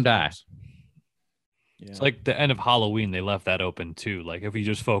 She how many gonna die. times? Yeah. It's like the end of Halloween. They left that open too. Like if we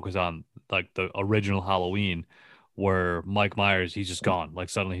just focus on like the original Halloween, where Mike Myers, he's just gone. Like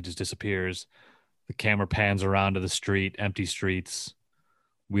suddenly he just disappears. The camera pans around to the street, empty streets.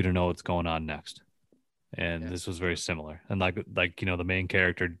 We don't know what's going on next. And Yeah. this was very similar. And like the main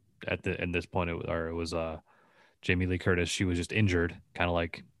character in this point, it was Jamie Lee Curtis. She was just injured, kind of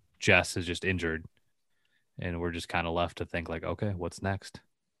like Jess is just injured, and we're just kind of left to think like, okay, what's next?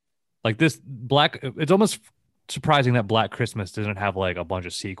 Like this it's almost surprising that Black Christmas doesn't have like a bunch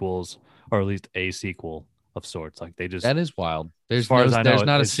of sequels, or at least a sequel of sorts. Like they just, That is wild. as far as I know, there's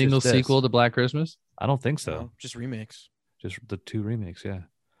not a it's just single this. sequel to Black Christmas. I don't think so. No, just remakes. Just the 2 remakes, yeah.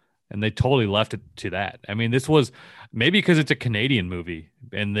 And they totally left it to that. I mean, this was maybe because it's a Canadian movie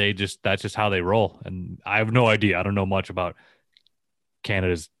and that's just how they roll. And I have no idea. I don't know much about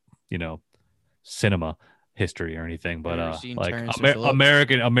Canada's, cinema history or anything, but like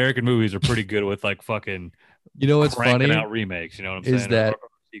American movies are pretty good with like fucking You know what's cranking funny? out remakes, you know what I'm Is saying? that Or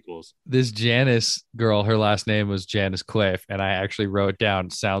sequels. this Janice girl, her last name was Janice Cliff, and I actually wrote down,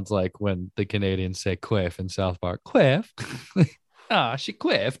 sounds like when the Canadians say Cliff in South Park. Cliff? She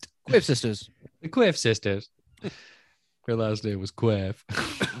quiffed. Quiff sisters. The Quiff sisters. Her last name was Quiff.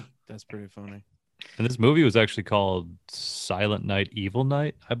 That's pretty funny. And this movie was actually called Silent Night, Evil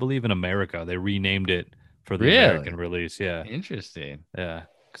Night, I believe, in America. They renamed it for the American release. Yeah. Interesting. Yeah.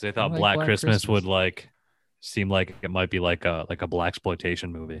 Because they thought like Black Black Christmas would Christmas. like seem like it might be like a black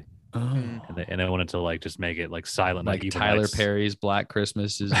exploitation movie. Oh. And they wanted to like just make it like Silent Night, Like Evil Tyler Nights. Perry's Black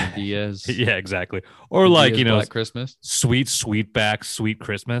Christmas is Medea's. Yeah, exactly. Or like, Black Christmas. Sweetback, Sweet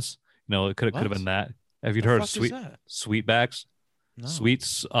Christmas. It could have What? been that. Have you The heard of fuck is that? Sweetbacks? No.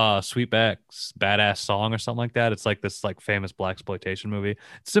 Sweetback's Badass Song or something like that. It's like this like famous black exploitation movie.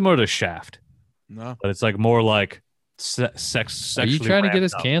 It's similar to Shaft, No. but it's like more like sex. Are you Sexually trying to get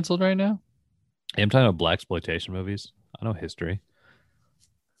us ramped up. canceled right now? I'm talking about black exploitation movies. I know history.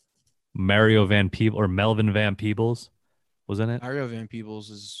 Melvin Van Peebles was in it. Mario Van Peebles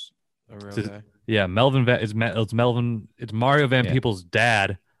is a real It's- guy. Yeah, it's Mario Van Yeah. Peebles'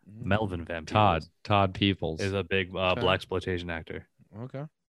 dad. Mhm. Melvin Van Peebles Todd Peoples. is a big black exploitation actor. Okay.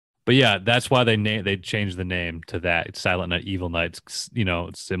 But yeah, that's why they changed the name to that. It's Silent Night, Evil Night. It's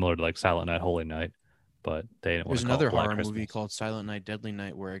similar to like Silent Night, Holy Night, but they didn't want There's to call another it Black horror Christmas. movie called Silent Night, Deadly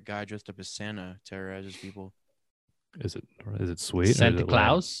Night, where a guy dressed up as Santa terrorizes people. Is it sweet? or is Santa it lame?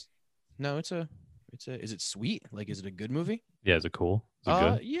 Claus. No, is it sweet? Like, is it a good movie? Yeah, is it cool? Is it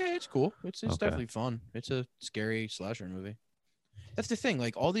good? Yeah, it's cool. It's Okay. definitely fun. It's a scary slasher movie. That's the thing.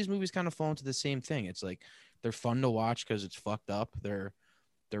 Like, all these movies kind of fall into the same thing. It's like they're fun to watch because it's fucked up.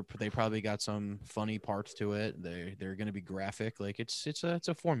 They probably got some funny parts to it. They're gonna be graphic. Like it's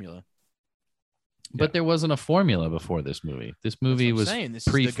a formula. But there wasn't a formula before this movie. This That's what movie I'm was saying. This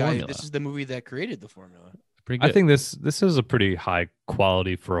is the guy. pre-formula. This is the movie that created the formula. pretty good. I think this is a pretty high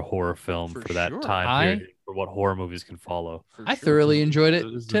quality for a horror film For for that sure. time period, for what horror movies can follow. For I sure. thoroughly enjoyed it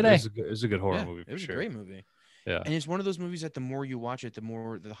It's today. a good horror Yeah, movie it for was sure. a great movie. Yeah. And it's one of those movies that the more you watch it,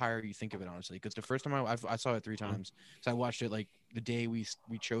 the higher you think of it, honestly. Because the first time I saw it 3 times. So I watched it like the day we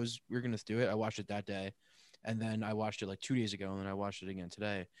chose we were gonna do it. I watched it that day, and then I watched it like 2 days ago, and then I watched it again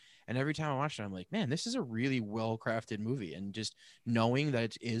today. And every time I watched it, I'm like, man, this is a really well crafted movie. And just knowing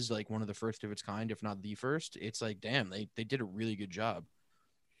that it is like one of the first of its kind, if not the first, it's like, damn, they did a really good job.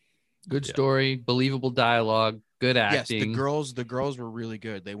 Good Yeah. story, believable dialogue, good acting. Yes, the girls were really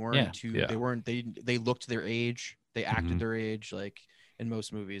good. They weren't Yeah. too. Yeah. They weren't. They looked their age. They acted Mhm. their age. Like in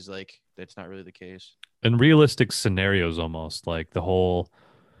most movies, like that's not really the case. And realistic scenarios almost like the whole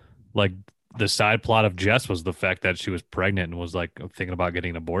like the side plot of Jess was the fact that she was pregnant and was like thinking about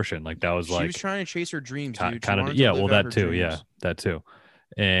getting an abortion. Like that was She like was trying to chase her dreams, kind dude. She of wanted to yeah, live well out that her too, yeah, dreams. that too.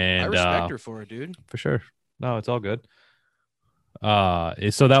 I And respect her for it, dude. for sure. No, it's all good.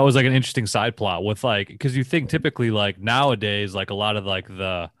 So that was like an interesting side plot with like because you think typically like nowadays like a lot of like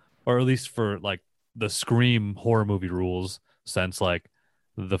or at least for like the Scream horror movie rules sense like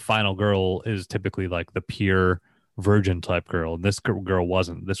the final girl is typically like the pure virgin type girl and this girl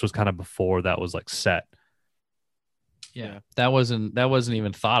wasn't. This was kind of before that was like set. Yeah. That wasn't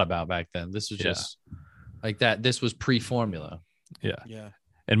even thought about back then. This was Yeah. just like that. This was pre-formula. Yeah.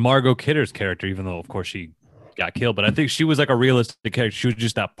 And Margot Kidder's character, even though of course she got killed, but I think she was like a realistic character. She was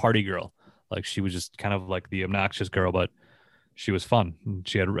just that party girl. Like she was just kind of like the obnoxious girl, but she was fun. And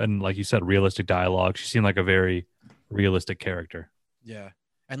she had, and like you said, realistic dialogue. She seemed like a very realistic character. Yeah.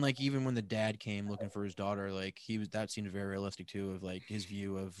 And like even when the dad came looking for his daughter, like that seemed very realistic too, of like his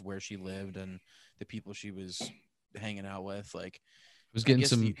view of where she lived and the people she was hanging out with. Like I was getting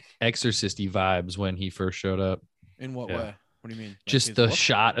some exorcist-y vibes when he first showed up. In what way? What do you mean? Like just the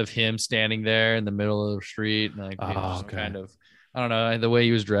shot of him standing there in the middle of the street, and like kind of, I don't know, the way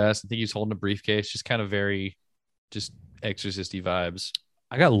he was dressed. I think he was holding a briefcase, just kind of very, just exorcist-y vibes.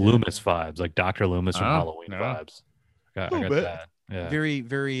 I got Loomis vibes, like Dr. Loomis from Halloween vibes. I got that. Yeah. Very,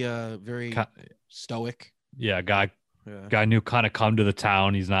 very stoic. Yeah, guy knew kind of come to the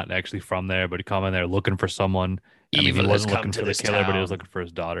town. He's not actually from there, but he come in there looking for someone. I mean, he wasn't looking for the killer, but he was looking for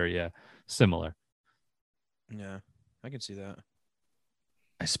his daughter. Yeah, similar. Yeah, I can see that.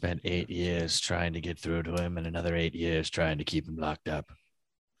 I spent 8 years trying to get through to him and another 8 years trying to keep him locked up.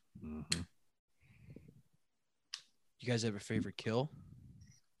 Mm-hmm. You guys have a favorite kill?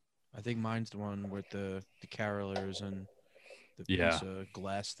 I think mine's the one with the carolers and the piece of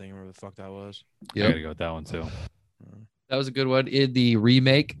glass thing, whatever the fuck that was. Yeah, I gotta go with that one too. That was a good one. In the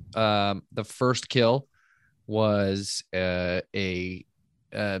remake, the first kill was you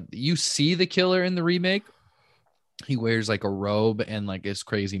see the killer in the remake. He wears like a robe and like this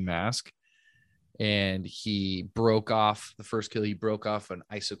crazy mask, and he broke off the first kill. He broke off an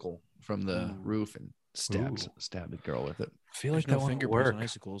icicle from the roof and stabbed the girl with it. I feel like no fingerprints on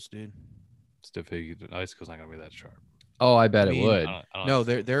icicles, dude. Icicle's not gonna be that sharp. Oh, I bet it would. I don't no,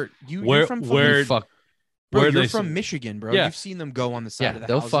 they're you're from Bro, you're from Michigan, bro. Yeah. You've seen them go on the side of the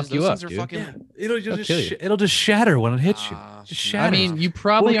they'll houses. fuck you up, dude. Fucking... It'll just shatter when it hits you. Just shatter. I mean, you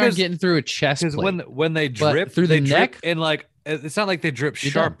probably aren't getting through a chest plate. Because when they drip through the neck, and like it's not like they drip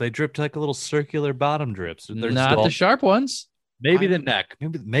sharp. They drip like a little circular bottom drips. Not the sharp ones. Maybe the neck.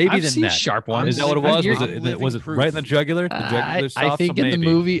 Maybe the neck. Sharp ones. Is that what it was? Was it right in the jugular? The jugular I think in the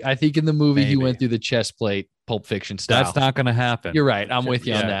movie. I think in the movie he went through the chest plate. Pulp Fiction style. That's not going to happen. You're right. I'm with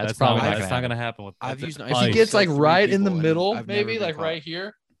you on that. It's probably not going to happen. With if he gets like right in the middle, maybe like right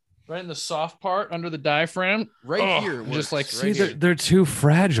here, right in the soft part under the diaphragm, right here, just like see, they're too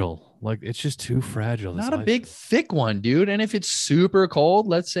fragile. Like it's just too fragile. Not a big thick one, dude. And if it's super cold,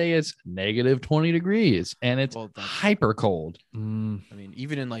 let's say it's negative 20 degrees and it's hyper cold. I mean,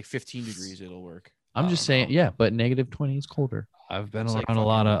 even in like 15 degrees, it'll work. I'm just saying, yeah, but negative 20 is colder. I've been around a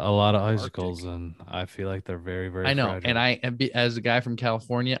lot of icicles, and I feel like they're very, very. I know, fragile. and as a guy from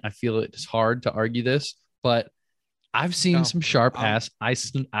California, I feel it's hard to argue this, but I've seen some sharp ass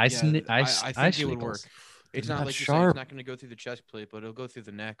ice. I think it would work. It's not like sharp. It's not going to go through the chest plate, but it'll go through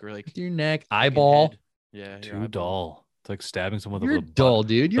the neck or like your neck, eyeball. Yeah, too dull. It's like stabbing someone with You're dull,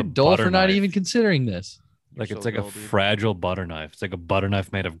 dude. You're dull for not even considering this. It's like a fragile butter knife. It's like a butter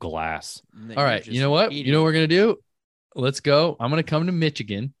knife made of glass. All right, you know what? You know what we're gonna do? Let's go. I'm gonna come to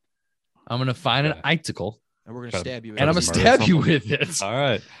Michigan. I'm gonna find an icicle, and we're gonna stab you. And I'm gonna stab you with it. All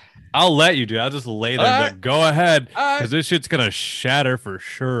right, I'll let you, dude. I'll just lay there. And go ahead, because this shit's gonna shatter for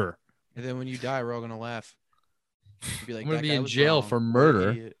sure. And then when you die, we're all gonna laugh. Be like, I'm gonna be in jail for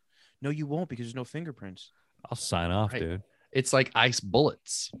murder. No, you won't, because there's no fingerprints. I'll sign off, dude. It's like ice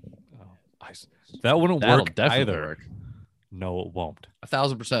bullets. Ice. That wouldn't work either. Work. No, it won't.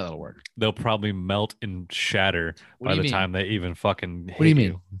 1,000% that'll work. They'll probably melt and shatter by the time they even fucking hit What do you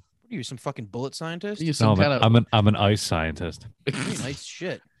mean? What are you, some fucking bullet scientist? I'm an ice scientist. Nice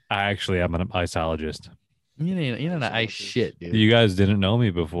shit. I am an iceologist. You're not an ice shit, dude. You guys didn't know me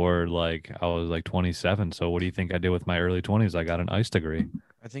before, like I was like 27. So what do you think I did with my early 20s? I got an ice degree.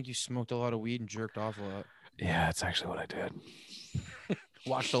 I think you smoked a lot of weed and jerked off a lot. Yeah, that's actually what I did.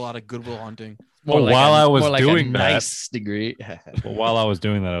 Watched a lot of Good Will Hunting. While I was doing that, nice degree. But while I was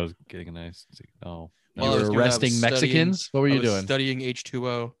doing that, I was getting a nice. Oh, you were arresting Mexicans. What were you doing? Studying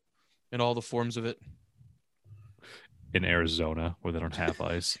H2O and all the forms of it. In Arizona, where they don't have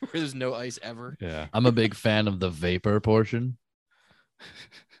ice, where there's no ice ever. Yeah, I'm a big fan of the vapor portion.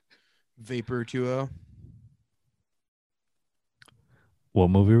 Vapor 2O.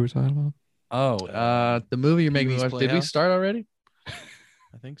 What movie were we talking about? The movie you're making. Did we start already?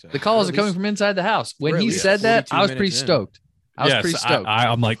 I think so. The calls are coming from inside the house. When he said that, I was pretty stoked.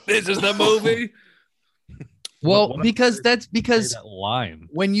 I'm like, this is the movie. Well, because that line.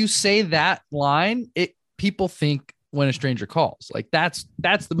 When you say that line, people think When a Stranger Calls. Like that's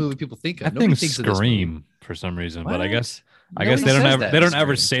the movie people think of. I think Scream for some reason, but I guess they don't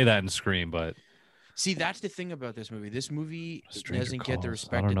ever say that in Scream, but. See, that's the thing about this movie. This movie doesn't get the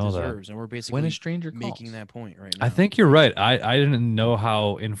respect it deserves, and we're basically When a Stranger making that point right now. I think you're right. I didn't know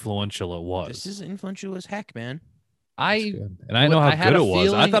how influential it was. This is influential as heck, man. I know how good it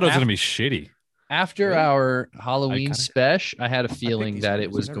was. I thought it was going to be shitty. After our Halloween special, I had a feeling that it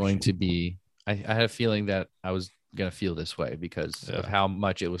was going to be. I had a feeling that I was gonna feel this way because Yeah. of how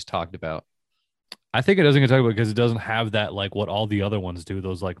much it was talked about. I think it doesn't get talked about because it doesn't have that like what all the other ones do.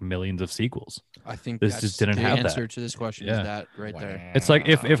 Those like millions of sequels. I think This that's just didn't the have that. answer to this question. Yeah. Is that right there? It's like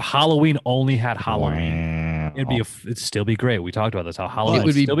if Halloween only had Halloween, it'd still be great. We talked about this. How Halloween It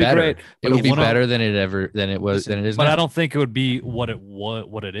would be still better. be great. It would be wouldn't- better than it is But now. I don't think it would be what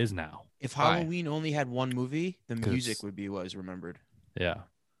it is now. If Why? Halloween only had one movie, the 'Cause music it's- would be what is remembered. Yeah.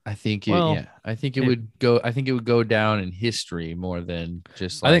 I think Well, I think it would go down in history more than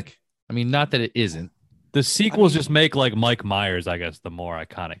just I like think- I mean, not that it isn't. The sequels mean- just make like Mike Myers, I guess, the more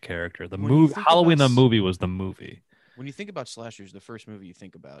iconic character. The When you movie think Halloween, about the movie was the movie. When you think about slashers, the first movie you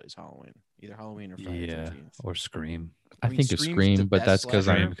think about is Halloween, either Halloween or Friday the Yeah. 13th. Or Scream. I mean, think of Scream's Scream, the but best that's because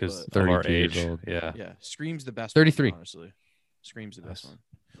slasher, I'm Scream because but- of our 32 years age. old. Yeah. Yeah, Scream's the best. 33. One, honestly, Scream's the best Nice.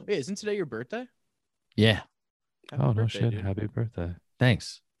 one. Wait, isn't today your birthday? Yeah. Happy Oh no birthday, shit! dude. Happy birthday.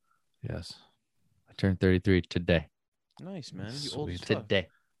 Thanks. Yes. I turned 33 today. Nice, man. You old as Sweet. fuck. Today.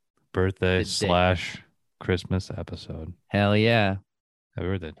 Birthday Today. / Christmas episode. Hell yeah. Happy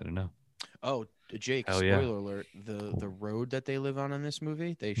birthday. Didn't know. Oh, Jake, Hell yeah. spoiler alert. The road that they live on in this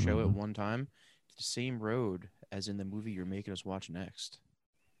movie, they show it Mhm. one time. It's the same road as in the movie you're making us watch next.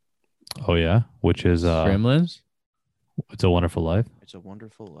 Oh yeah, which is Gremlins? It's a Wonderful Life. It's a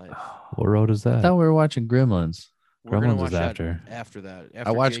Wonderful Life. What road is I that? thought we were watching Gremlins. We're gonna Gremlins watch is that after. after that. I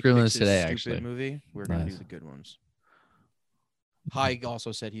After watched Jake Gremlins picks his today, stupid actually. Movie. We're gonna do Nice. the good ones. Hyde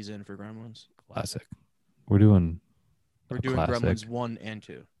also said he's in for Gremlins. Classic. We're doing We're a doing classic. Gremlins 1 and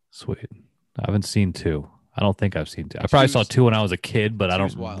 2. Sweet. I haven't seen 2. I don't think I've seen 2. I probably saw Two's- 2 when I was a kid, but I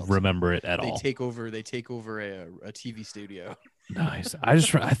two's don't wild. remember it at They all. take over a TV studio. Nice. I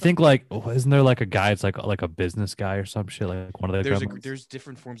think like isn't there like a guy? It's like a business guy or some shit. Like one of the Gremlins? There's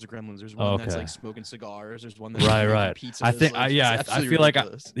different forms of Gremlins. There's one that's Okay. like smoking cigars. There's one that's Right, making right. Pizza. I think Like, yeah. it's I absolutely feel like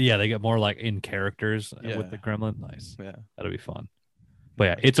ridiculous. they get more like in characters Yeah. with the Gremlin. Nice. Yeah. That'll be fun. But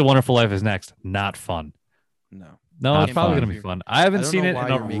yeah, It's a Wonderful Life is next. Not fun. No. No, Not it's probably fun. gonna be fun. I haven't I don't seen know it why in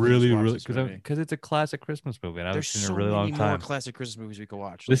you're a making us really, watch really this movie. because it's a classic Christmas movie, and I haven't There's seen it in so a really many long more time. classic Christmas movies we could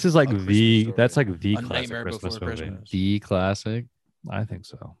watch. This is like A Christmas the Story, that's like the A classic Nightmare Christmas Before movie. Christmas. The classic. I think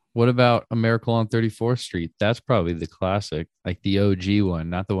so. What about A Miracle on 34th Street? That's probably the classic, like the OG one,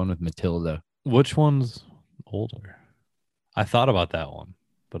 not the one with Matilda. Which one's older? I thought about that one,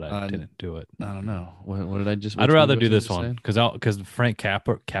 but I didn't do it. I don't know. What did I just? I'd which rather movie do was this I one saying? because Frank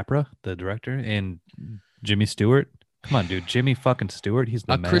Capra, the director, and Jimmy Stewart. Come on, dude, Jimmy fucking Stewart. He's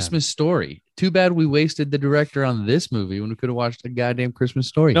the A man. Christmas Story. Too bad we wasted the director on this movie when we could have watched a goddamn Christmas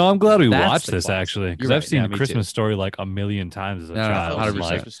Story. No, I'm glad we That's watched the this classic. actually because You're I've right. seen Yeah, me Christmas too. Story like a million times as a No, no, child. I've seen 100%.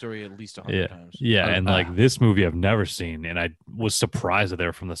 Christmas Story at least 100 Yeah, times. yeah, and Ah. like this movie I've never seen, and I was surprised that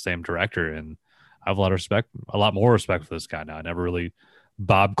they're from the same director, and I have a lot more respect for this guy now.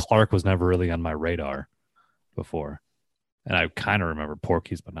 Bob Clark was never really on my radar before, and I kind of remember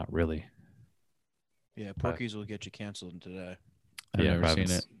Porky's, but not really. Yeah, Porky's will get you canceled today. I've never probably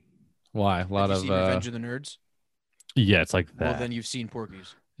seen it. Why? A lot Have you of seen Revenge of the Nerds? Yeah, it's like that. Well, then you've seen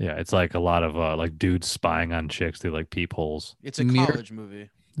Porky's. Yeah, it's like a lot of like dudes spying on chicks through like peepholes. It's a Mir- college movie. Yeah,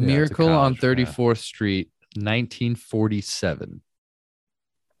 it's a Miracle on college, yeah. 34th Street, 1947.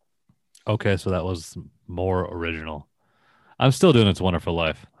 Okay, so that was more original. I'm still doing It's a Wonderful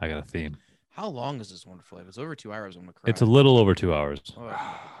Life. I got a theme. How long is this Wonderful Life? It's over 2 hours. I'm gonna cry. It's a little over 2 hours. Oh, I'm gonna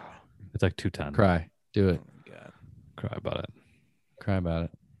cry. It's like 2:10. Cry. Do it. Oh my god. Cry about it. Cry about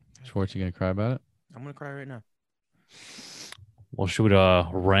it. Schwartz, you gonna cry about it? I'm gonna cry right now. Well, should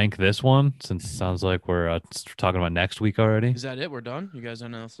we rank this one since it sounds like we're talking about next week already? Is that it? We're done. You guys have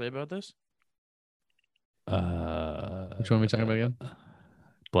nothing to say about this? Which one are we talking about again?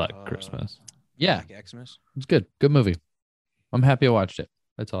 Black Uh, Christmas. Yeah, Black Xmas. it's good. Good movie. I'm happy I watched it.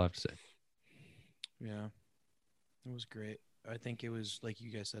 That's all I have to say. Yeah, it was great. I think it was like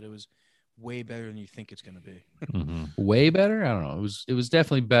you guys said. It was way better than you think it's gonna be. hmm Way better. I don't know. It was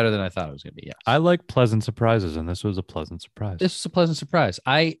definitely better than I thought it was gonna be. Yeah. I like pleasant surprises, and this was a pleasant surprise. This was a pleasant surprise.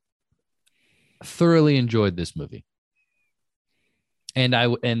 I thoroughly enjoyed this movie, and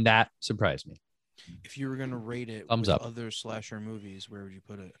that surprised me. If you were gonna rate it Thumbs with up. other slasher movies, where would you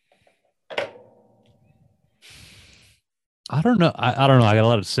put it? I don't know. I don't know. I got to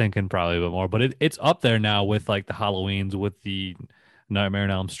let it sink in probably a bit more, but it's up there now with like the Halloweens, with the Nightmare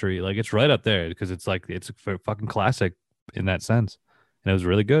on Elm Street. Like it's right up there because it's like it's a fucking classic in that sense, and it was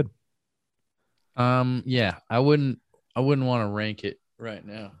really good. Yeah, I wouldn't want to rank it right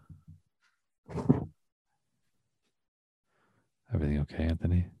now. Everything okay,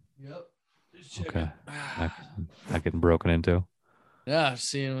 Anthony? Yep. Okay. Not getting broken into. Yeah,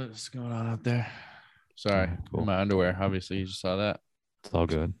 seeing what's going on out there. Sorry, Alright, cool. in my underwear. Obviously, you just saw that. It's all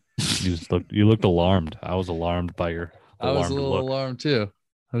good. You looked alarmed. I was alarmed by your I was a alarmed little look. alarmed too.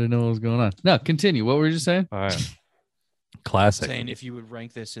 I didn't know what was going on. No, continue. What were you saying? All right. Classic. Saying if you would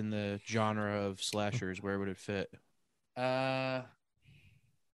rank this in the genre of slashers, where would it fit? Yeah,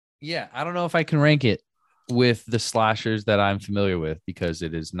 I don't know if I can rank it with the slashers that I'm familiar with because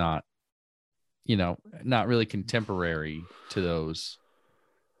it is not, not really contemporary to those.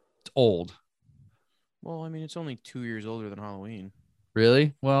 It's old. Well, I mean, it's only 2 years older than Halloween.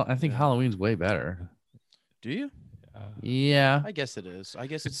 Really? Well, I think Yeah. Halloween's way better. Do you? Yeah. I guess it is. I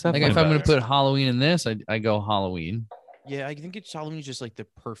guess it's It's Like if definitely I'm going to better. put Halloween in this, I go Halloween. Yeah, I think it's Halloween is just like the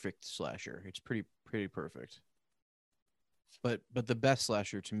perfect slasher. It's pretty perfect. But the best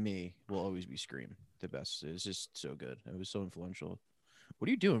slasher to me will always be Scream. The best. It's just so good. It was so influential. What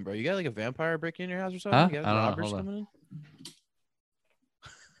are you doing, bro? You got like a vampire breaking in your house or something? Huh? You got I don't know. robbers Hold on. coming in?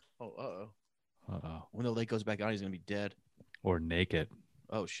 Oh, uh-oh. Uh-oh. When the light goes back on, he's gonna be dead. Or naked.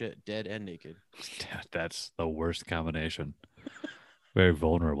 Oh shit, dead and naked. That's the worst combination. Very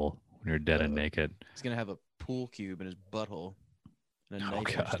vulnerable when you're dead and naked. He's gonna have a pool cube in his butthole and a Oh, knife in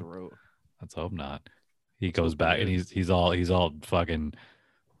his God. throat. Let's hope not. He Let's goes hope back it and is. he's all fucking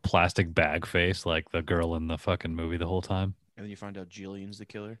plastic bag face like the girl in the fucking movie the whole time. And then you find out Jillian's the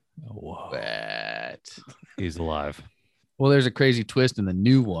killer. Whoa. What? He's alive. Well, there's a crazy twist in the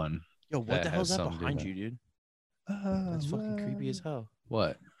new one. Yo, what That the hell's has that something to do behind with you, dude? That's fucking creepy as hell.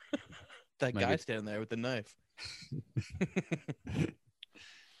 What? That My guy good- standing there with the knife.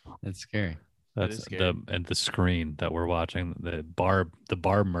 That's scary. That's is scary. the screen that we're watching. The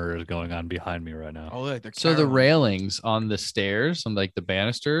bar murder is going on behind me right now. Oh, look, they're So the caroling. railings on the stairs, on like the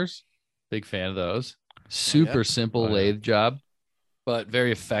banisters, big fan of those. Super simple Oh, yeah. lathe job, but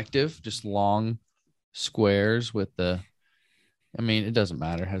very effective. Just long squares with the. I mean, it doesn't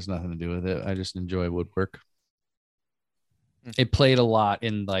matter. It has nothing to do with it. I just enjoy woodwork. It played a lot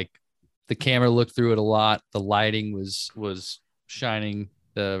in like the camera looked through it a lot. The lighting was shining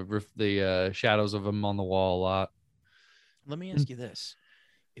the shadows of them on the wall a lot. Let me ask you this: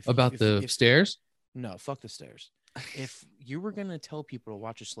 if About the stairs? No, fuck the stairs. If you were gonna tell people to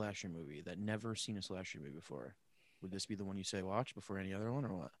watch a slasher movie that never seen a slasher movie before, would this be the one you say watch before any other one,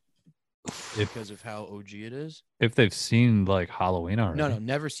 or what? Because of how OG it is? If they've seen like Halloween already. No,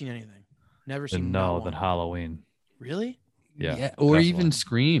 never seen anything. Never seen. Then no, not then one. Halloween. Really? Yeah. Or definitely. even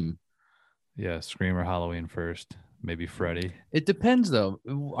Scream. Yeah, Scream or Halloween first. Maybe Freddy. It depends though.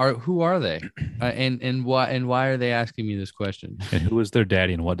 Who are they? And why are they asking me this question? And who is their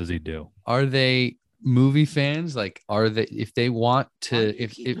daddy and what does he do? Are they movie fans? Like, are they if they want Why do to you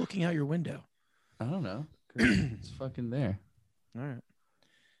if keep looking out your window? I don't know. It's fucking there. All right.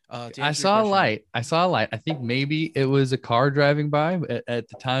 To I answer your saw a question- light. I saw a light. I think maybe it was a car driving by. At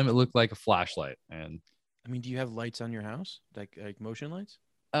the time, it looked like a flashlight. And I mean, do you have lights on your house, like motion lights?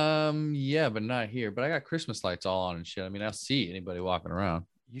 yeah, but not here. But I got Christmas lights all on and shit. I mean, I'll see anybody walking around.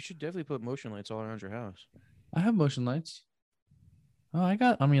 You should definitely put motion lights all around your house. I have motion lights. Oh, I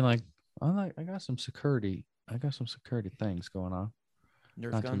got some security. I got some security things going on.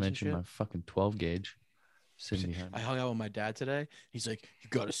 Nerf Not guns to and mention shit. my fucking 12 gauge sitting behind I me. hung out with my dad today. He's like, "You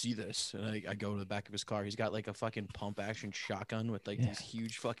gotta see this," and I go to the back of his car. He's got like a fucking pump action shotgun with like Yeah. these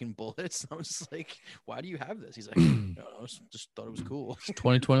huge fucking bullets. I'm just like, "Why do you have this?" He's like, "I don't know, just thought it was cool."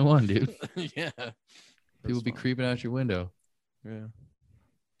 2021, dude. Yeah, People be creeping out your window. Yeah,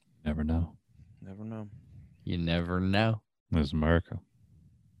 Never know. never know. You never know. This is America.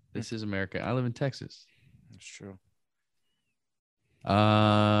 This is America. I live in Texas. That's true.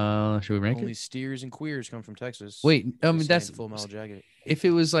 Should we rank Only it? steers and queers come from Texas. Wait, I mean Just that's saying, Full Metal Jacket. if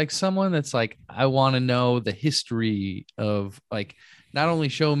it was like someone that's like, I want to know the history of like, not only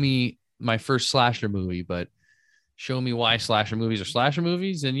show me my first slasher movie, but show me why slasher movies are slasher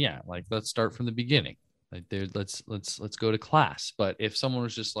movies. And yeah, like let's start from the beginning. Like there, let's go to class. But if someone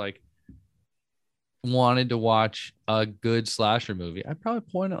was just like wanted to watch a good slasher movie, I'd probably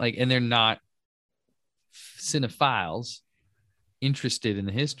point out like, and they're not cinephiles interested in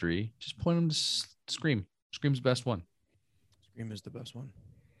the history, just point them to Scream. Scream's the best one. Scream is the best one.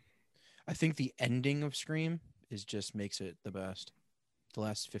 I think the ending of Scream is just makes it the best. The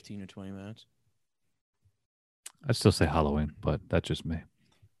last 15 or 20 minutes. I'd still say Halloween, but that's just me. You're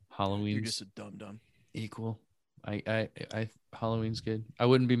Halloween's just a dumb. equal. I Halloween's good. I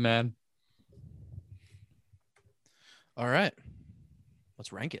wouldn't be mad. All right.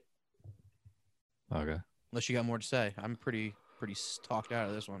 Let's rank it. Okay. Unless you got more to say. I'm pretty talked out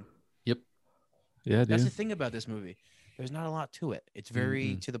of this one. Yeah, That's the dude. thing about this movie. There's not a lot to it. It's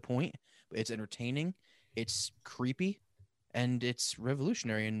very to the point, but it's entertaining. It's creepy, and it's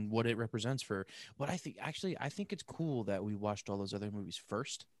revolutionary in what it represents for what I think. Actually, I think it's cool that we watched all those other movies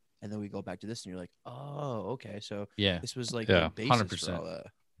first and then we go back to this, and you're like, oh, okay, so Yeah. this was like Yeah, the basis 100%. for all that.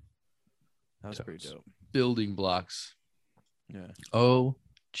 That was pretty dope. Building blocks. Yeah.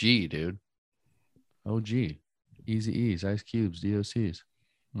 OG, dude. OG. Easy E's, Ice Cubes, DOCs.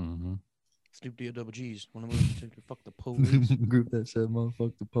 Mm-hmm. Snoop D double G's. One of them to fuck the police. Group that said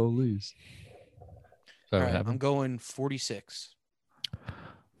motherfuck the police. All Sorry, what right, I'm happened? going 46.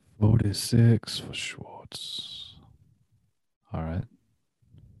 46 for Schwartz. All right.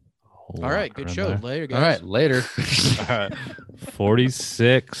 All right, good show. Later, guys. All right, later. All right.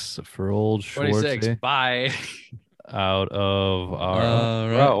 46 for old Schwartz. 46. Bye. Out of our. All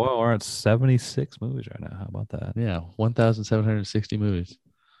right. Well, we're at 76 movies right now. How about that? Yeah, 1,760 movies.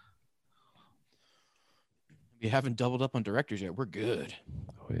 We haven't doubled up on directors yet. We're good.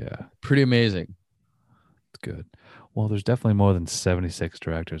 Oh, yeah. Pretty amazing. It's good. Well, there's definitely more than 76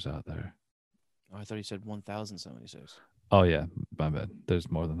 directors out there. Oh, I thought you said 1,076. Oh, yeah. My bad.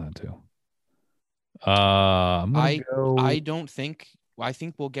 There's more than that, too. I'm gonna go. I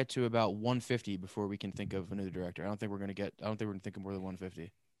think we'll get to about 150 before we can think of another director. I don't think we're gonna think of more than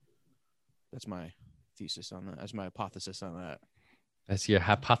 150. That's my thesis on that. That's my hypothesis on that. That's your I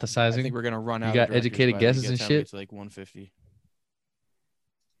hypothesizing. think we're gonna run out. You got of directors educated by the guesses time and we shit? get to like 150.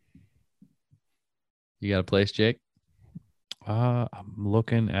 You got a place, Jake? I'm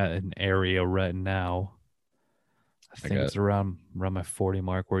looking at an area right now. I think got it's around my 40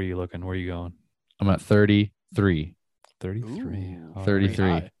 mark. Where are you looking? Where are you going? I'm at 33. 33. Ooh, All 33.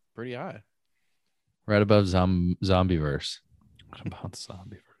 right. Pretty high. Right above Zombieverse. What about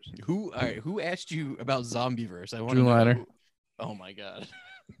Zombieverse? Who asked you about Zombieverse? I want to Drew know. Liner. Oh my god,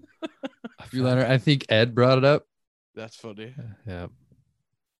 Drew Liner. I think Ed brought it up. that's funny. Yeah.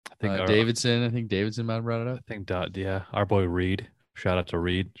 I think Davidson. I think Davidson might have brought it I up. think yeah, our boy Reed. Shout out to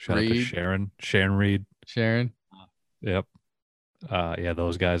Reed. Shout out to Reed. Sharon Reed. Sharon. Yep. Yeah,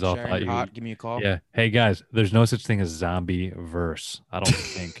 those guys all Sharon, thought you're you. hot. Give me a call. Yeah. Hey guys, there's no such thing as zombie verse. I don't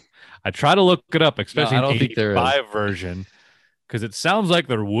think. I try to look it up, especially I don't in think there is. 85 version, because it sounds like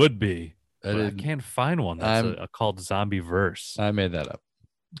there would be. I But I didn't- can't find one that's I'm- called zombie verse. I made that up.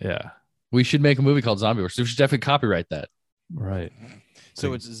 Yeah. We should make a movie called Zombieverse. We should definitely copyright that. Right.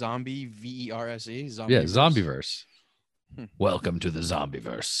 So it's zombie VERSE. Yeah, Zombieverse. Hmm. Welcome to the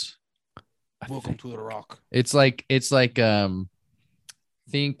Zombieverse. Welcome to the Rock. It's like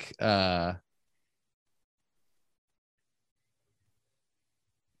think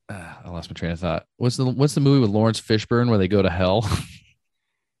I lost my train of thought. What's the movie with Lawrence Fishburne where they go to hell?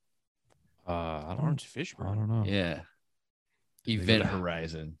 I Lawrence Fishburne. don't know. Yeah. They go Event to-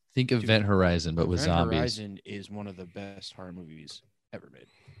 Horizon. Think Event Horizon, but with Event zombies. Horizon is one of the best horror movies ever made.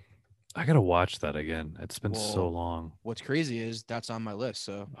 I gotta watch that again. It's been so Whoa. long. What's crazy is that's on my list.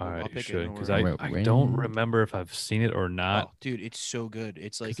 So All I'll right, you pick it. should, Don't because worry. I don't remember if I've seen it or not. Oh, dude, it's so good.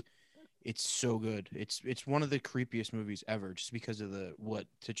 It's like, it's so good. It's one of the creepiest movies ever, just because of what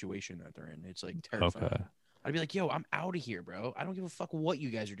situation that they're in. It's like terrifying. Okay. I'd be like, yo, I'm out of here, bro. I don't give a fuck what you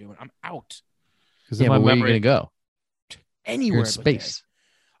guys are doing. I'm out. Because Yeah, my but where are you memory, gonna go? Anywhere You're in but there. space.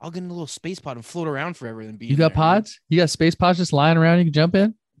 I'll get in a little space pod and float around forever and be. You in got there, pods? You got space pods just lying around you can jump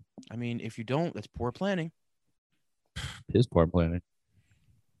in? I mean, if you don't, that's poor planning. Piss poor planning.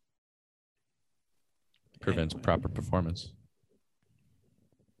 Prevents Anyway. proper performance.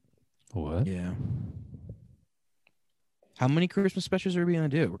 what? Yeah. How many Christmas specials are we gonna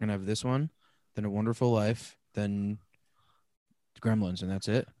do? We're gonna have this one, then A Wonderful Life, then Gremlins, and that's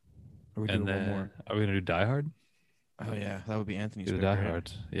it. Or we And doing then one more? are we gonna do Die Hard? Oh yeah, that would be Anthony's. Do the pick, Die right?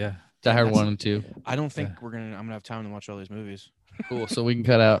 Hard. Yeah. Die Hard that's- 1 and 2. I don't think Yeah. I'm gonna have time to watch all these movies. Cool. So we can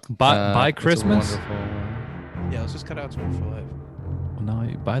cut out By It's a Christmas? Wonderful Life. Yeah, let's just cut out some for life. Well,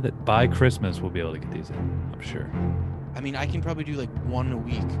 no, by Christmas we'll be able to get these in. I'm sure. I mean, I can probably do like one a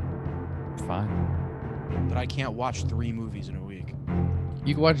week, Fine. but I can't watch 3 movies in a week.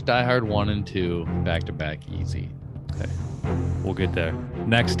 You can watch Die Hard 1 and 2 back to back easy. Okay. We'll get there.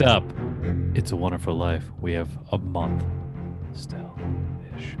 Next up, It's a Wonderful Life. We have a month still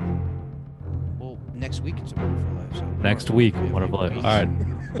ish. Well, next week it's A Wonderful Life. So Next week, we have Wonderful 8 Life. weeks. All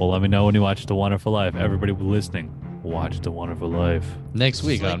right. Well, let me know when you watch The Wonderful Life. Everybody listening, watch The Wonderful Life. Next This is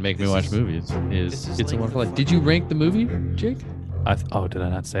week like- on Make Me this Watch is- Movies this is It's a like Wonderful the Life. Did you rank the movie, Jake? Oh, did I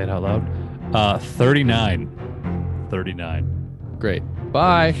not say it out loud? 39. 39. Great.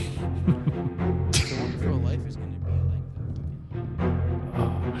 Bye.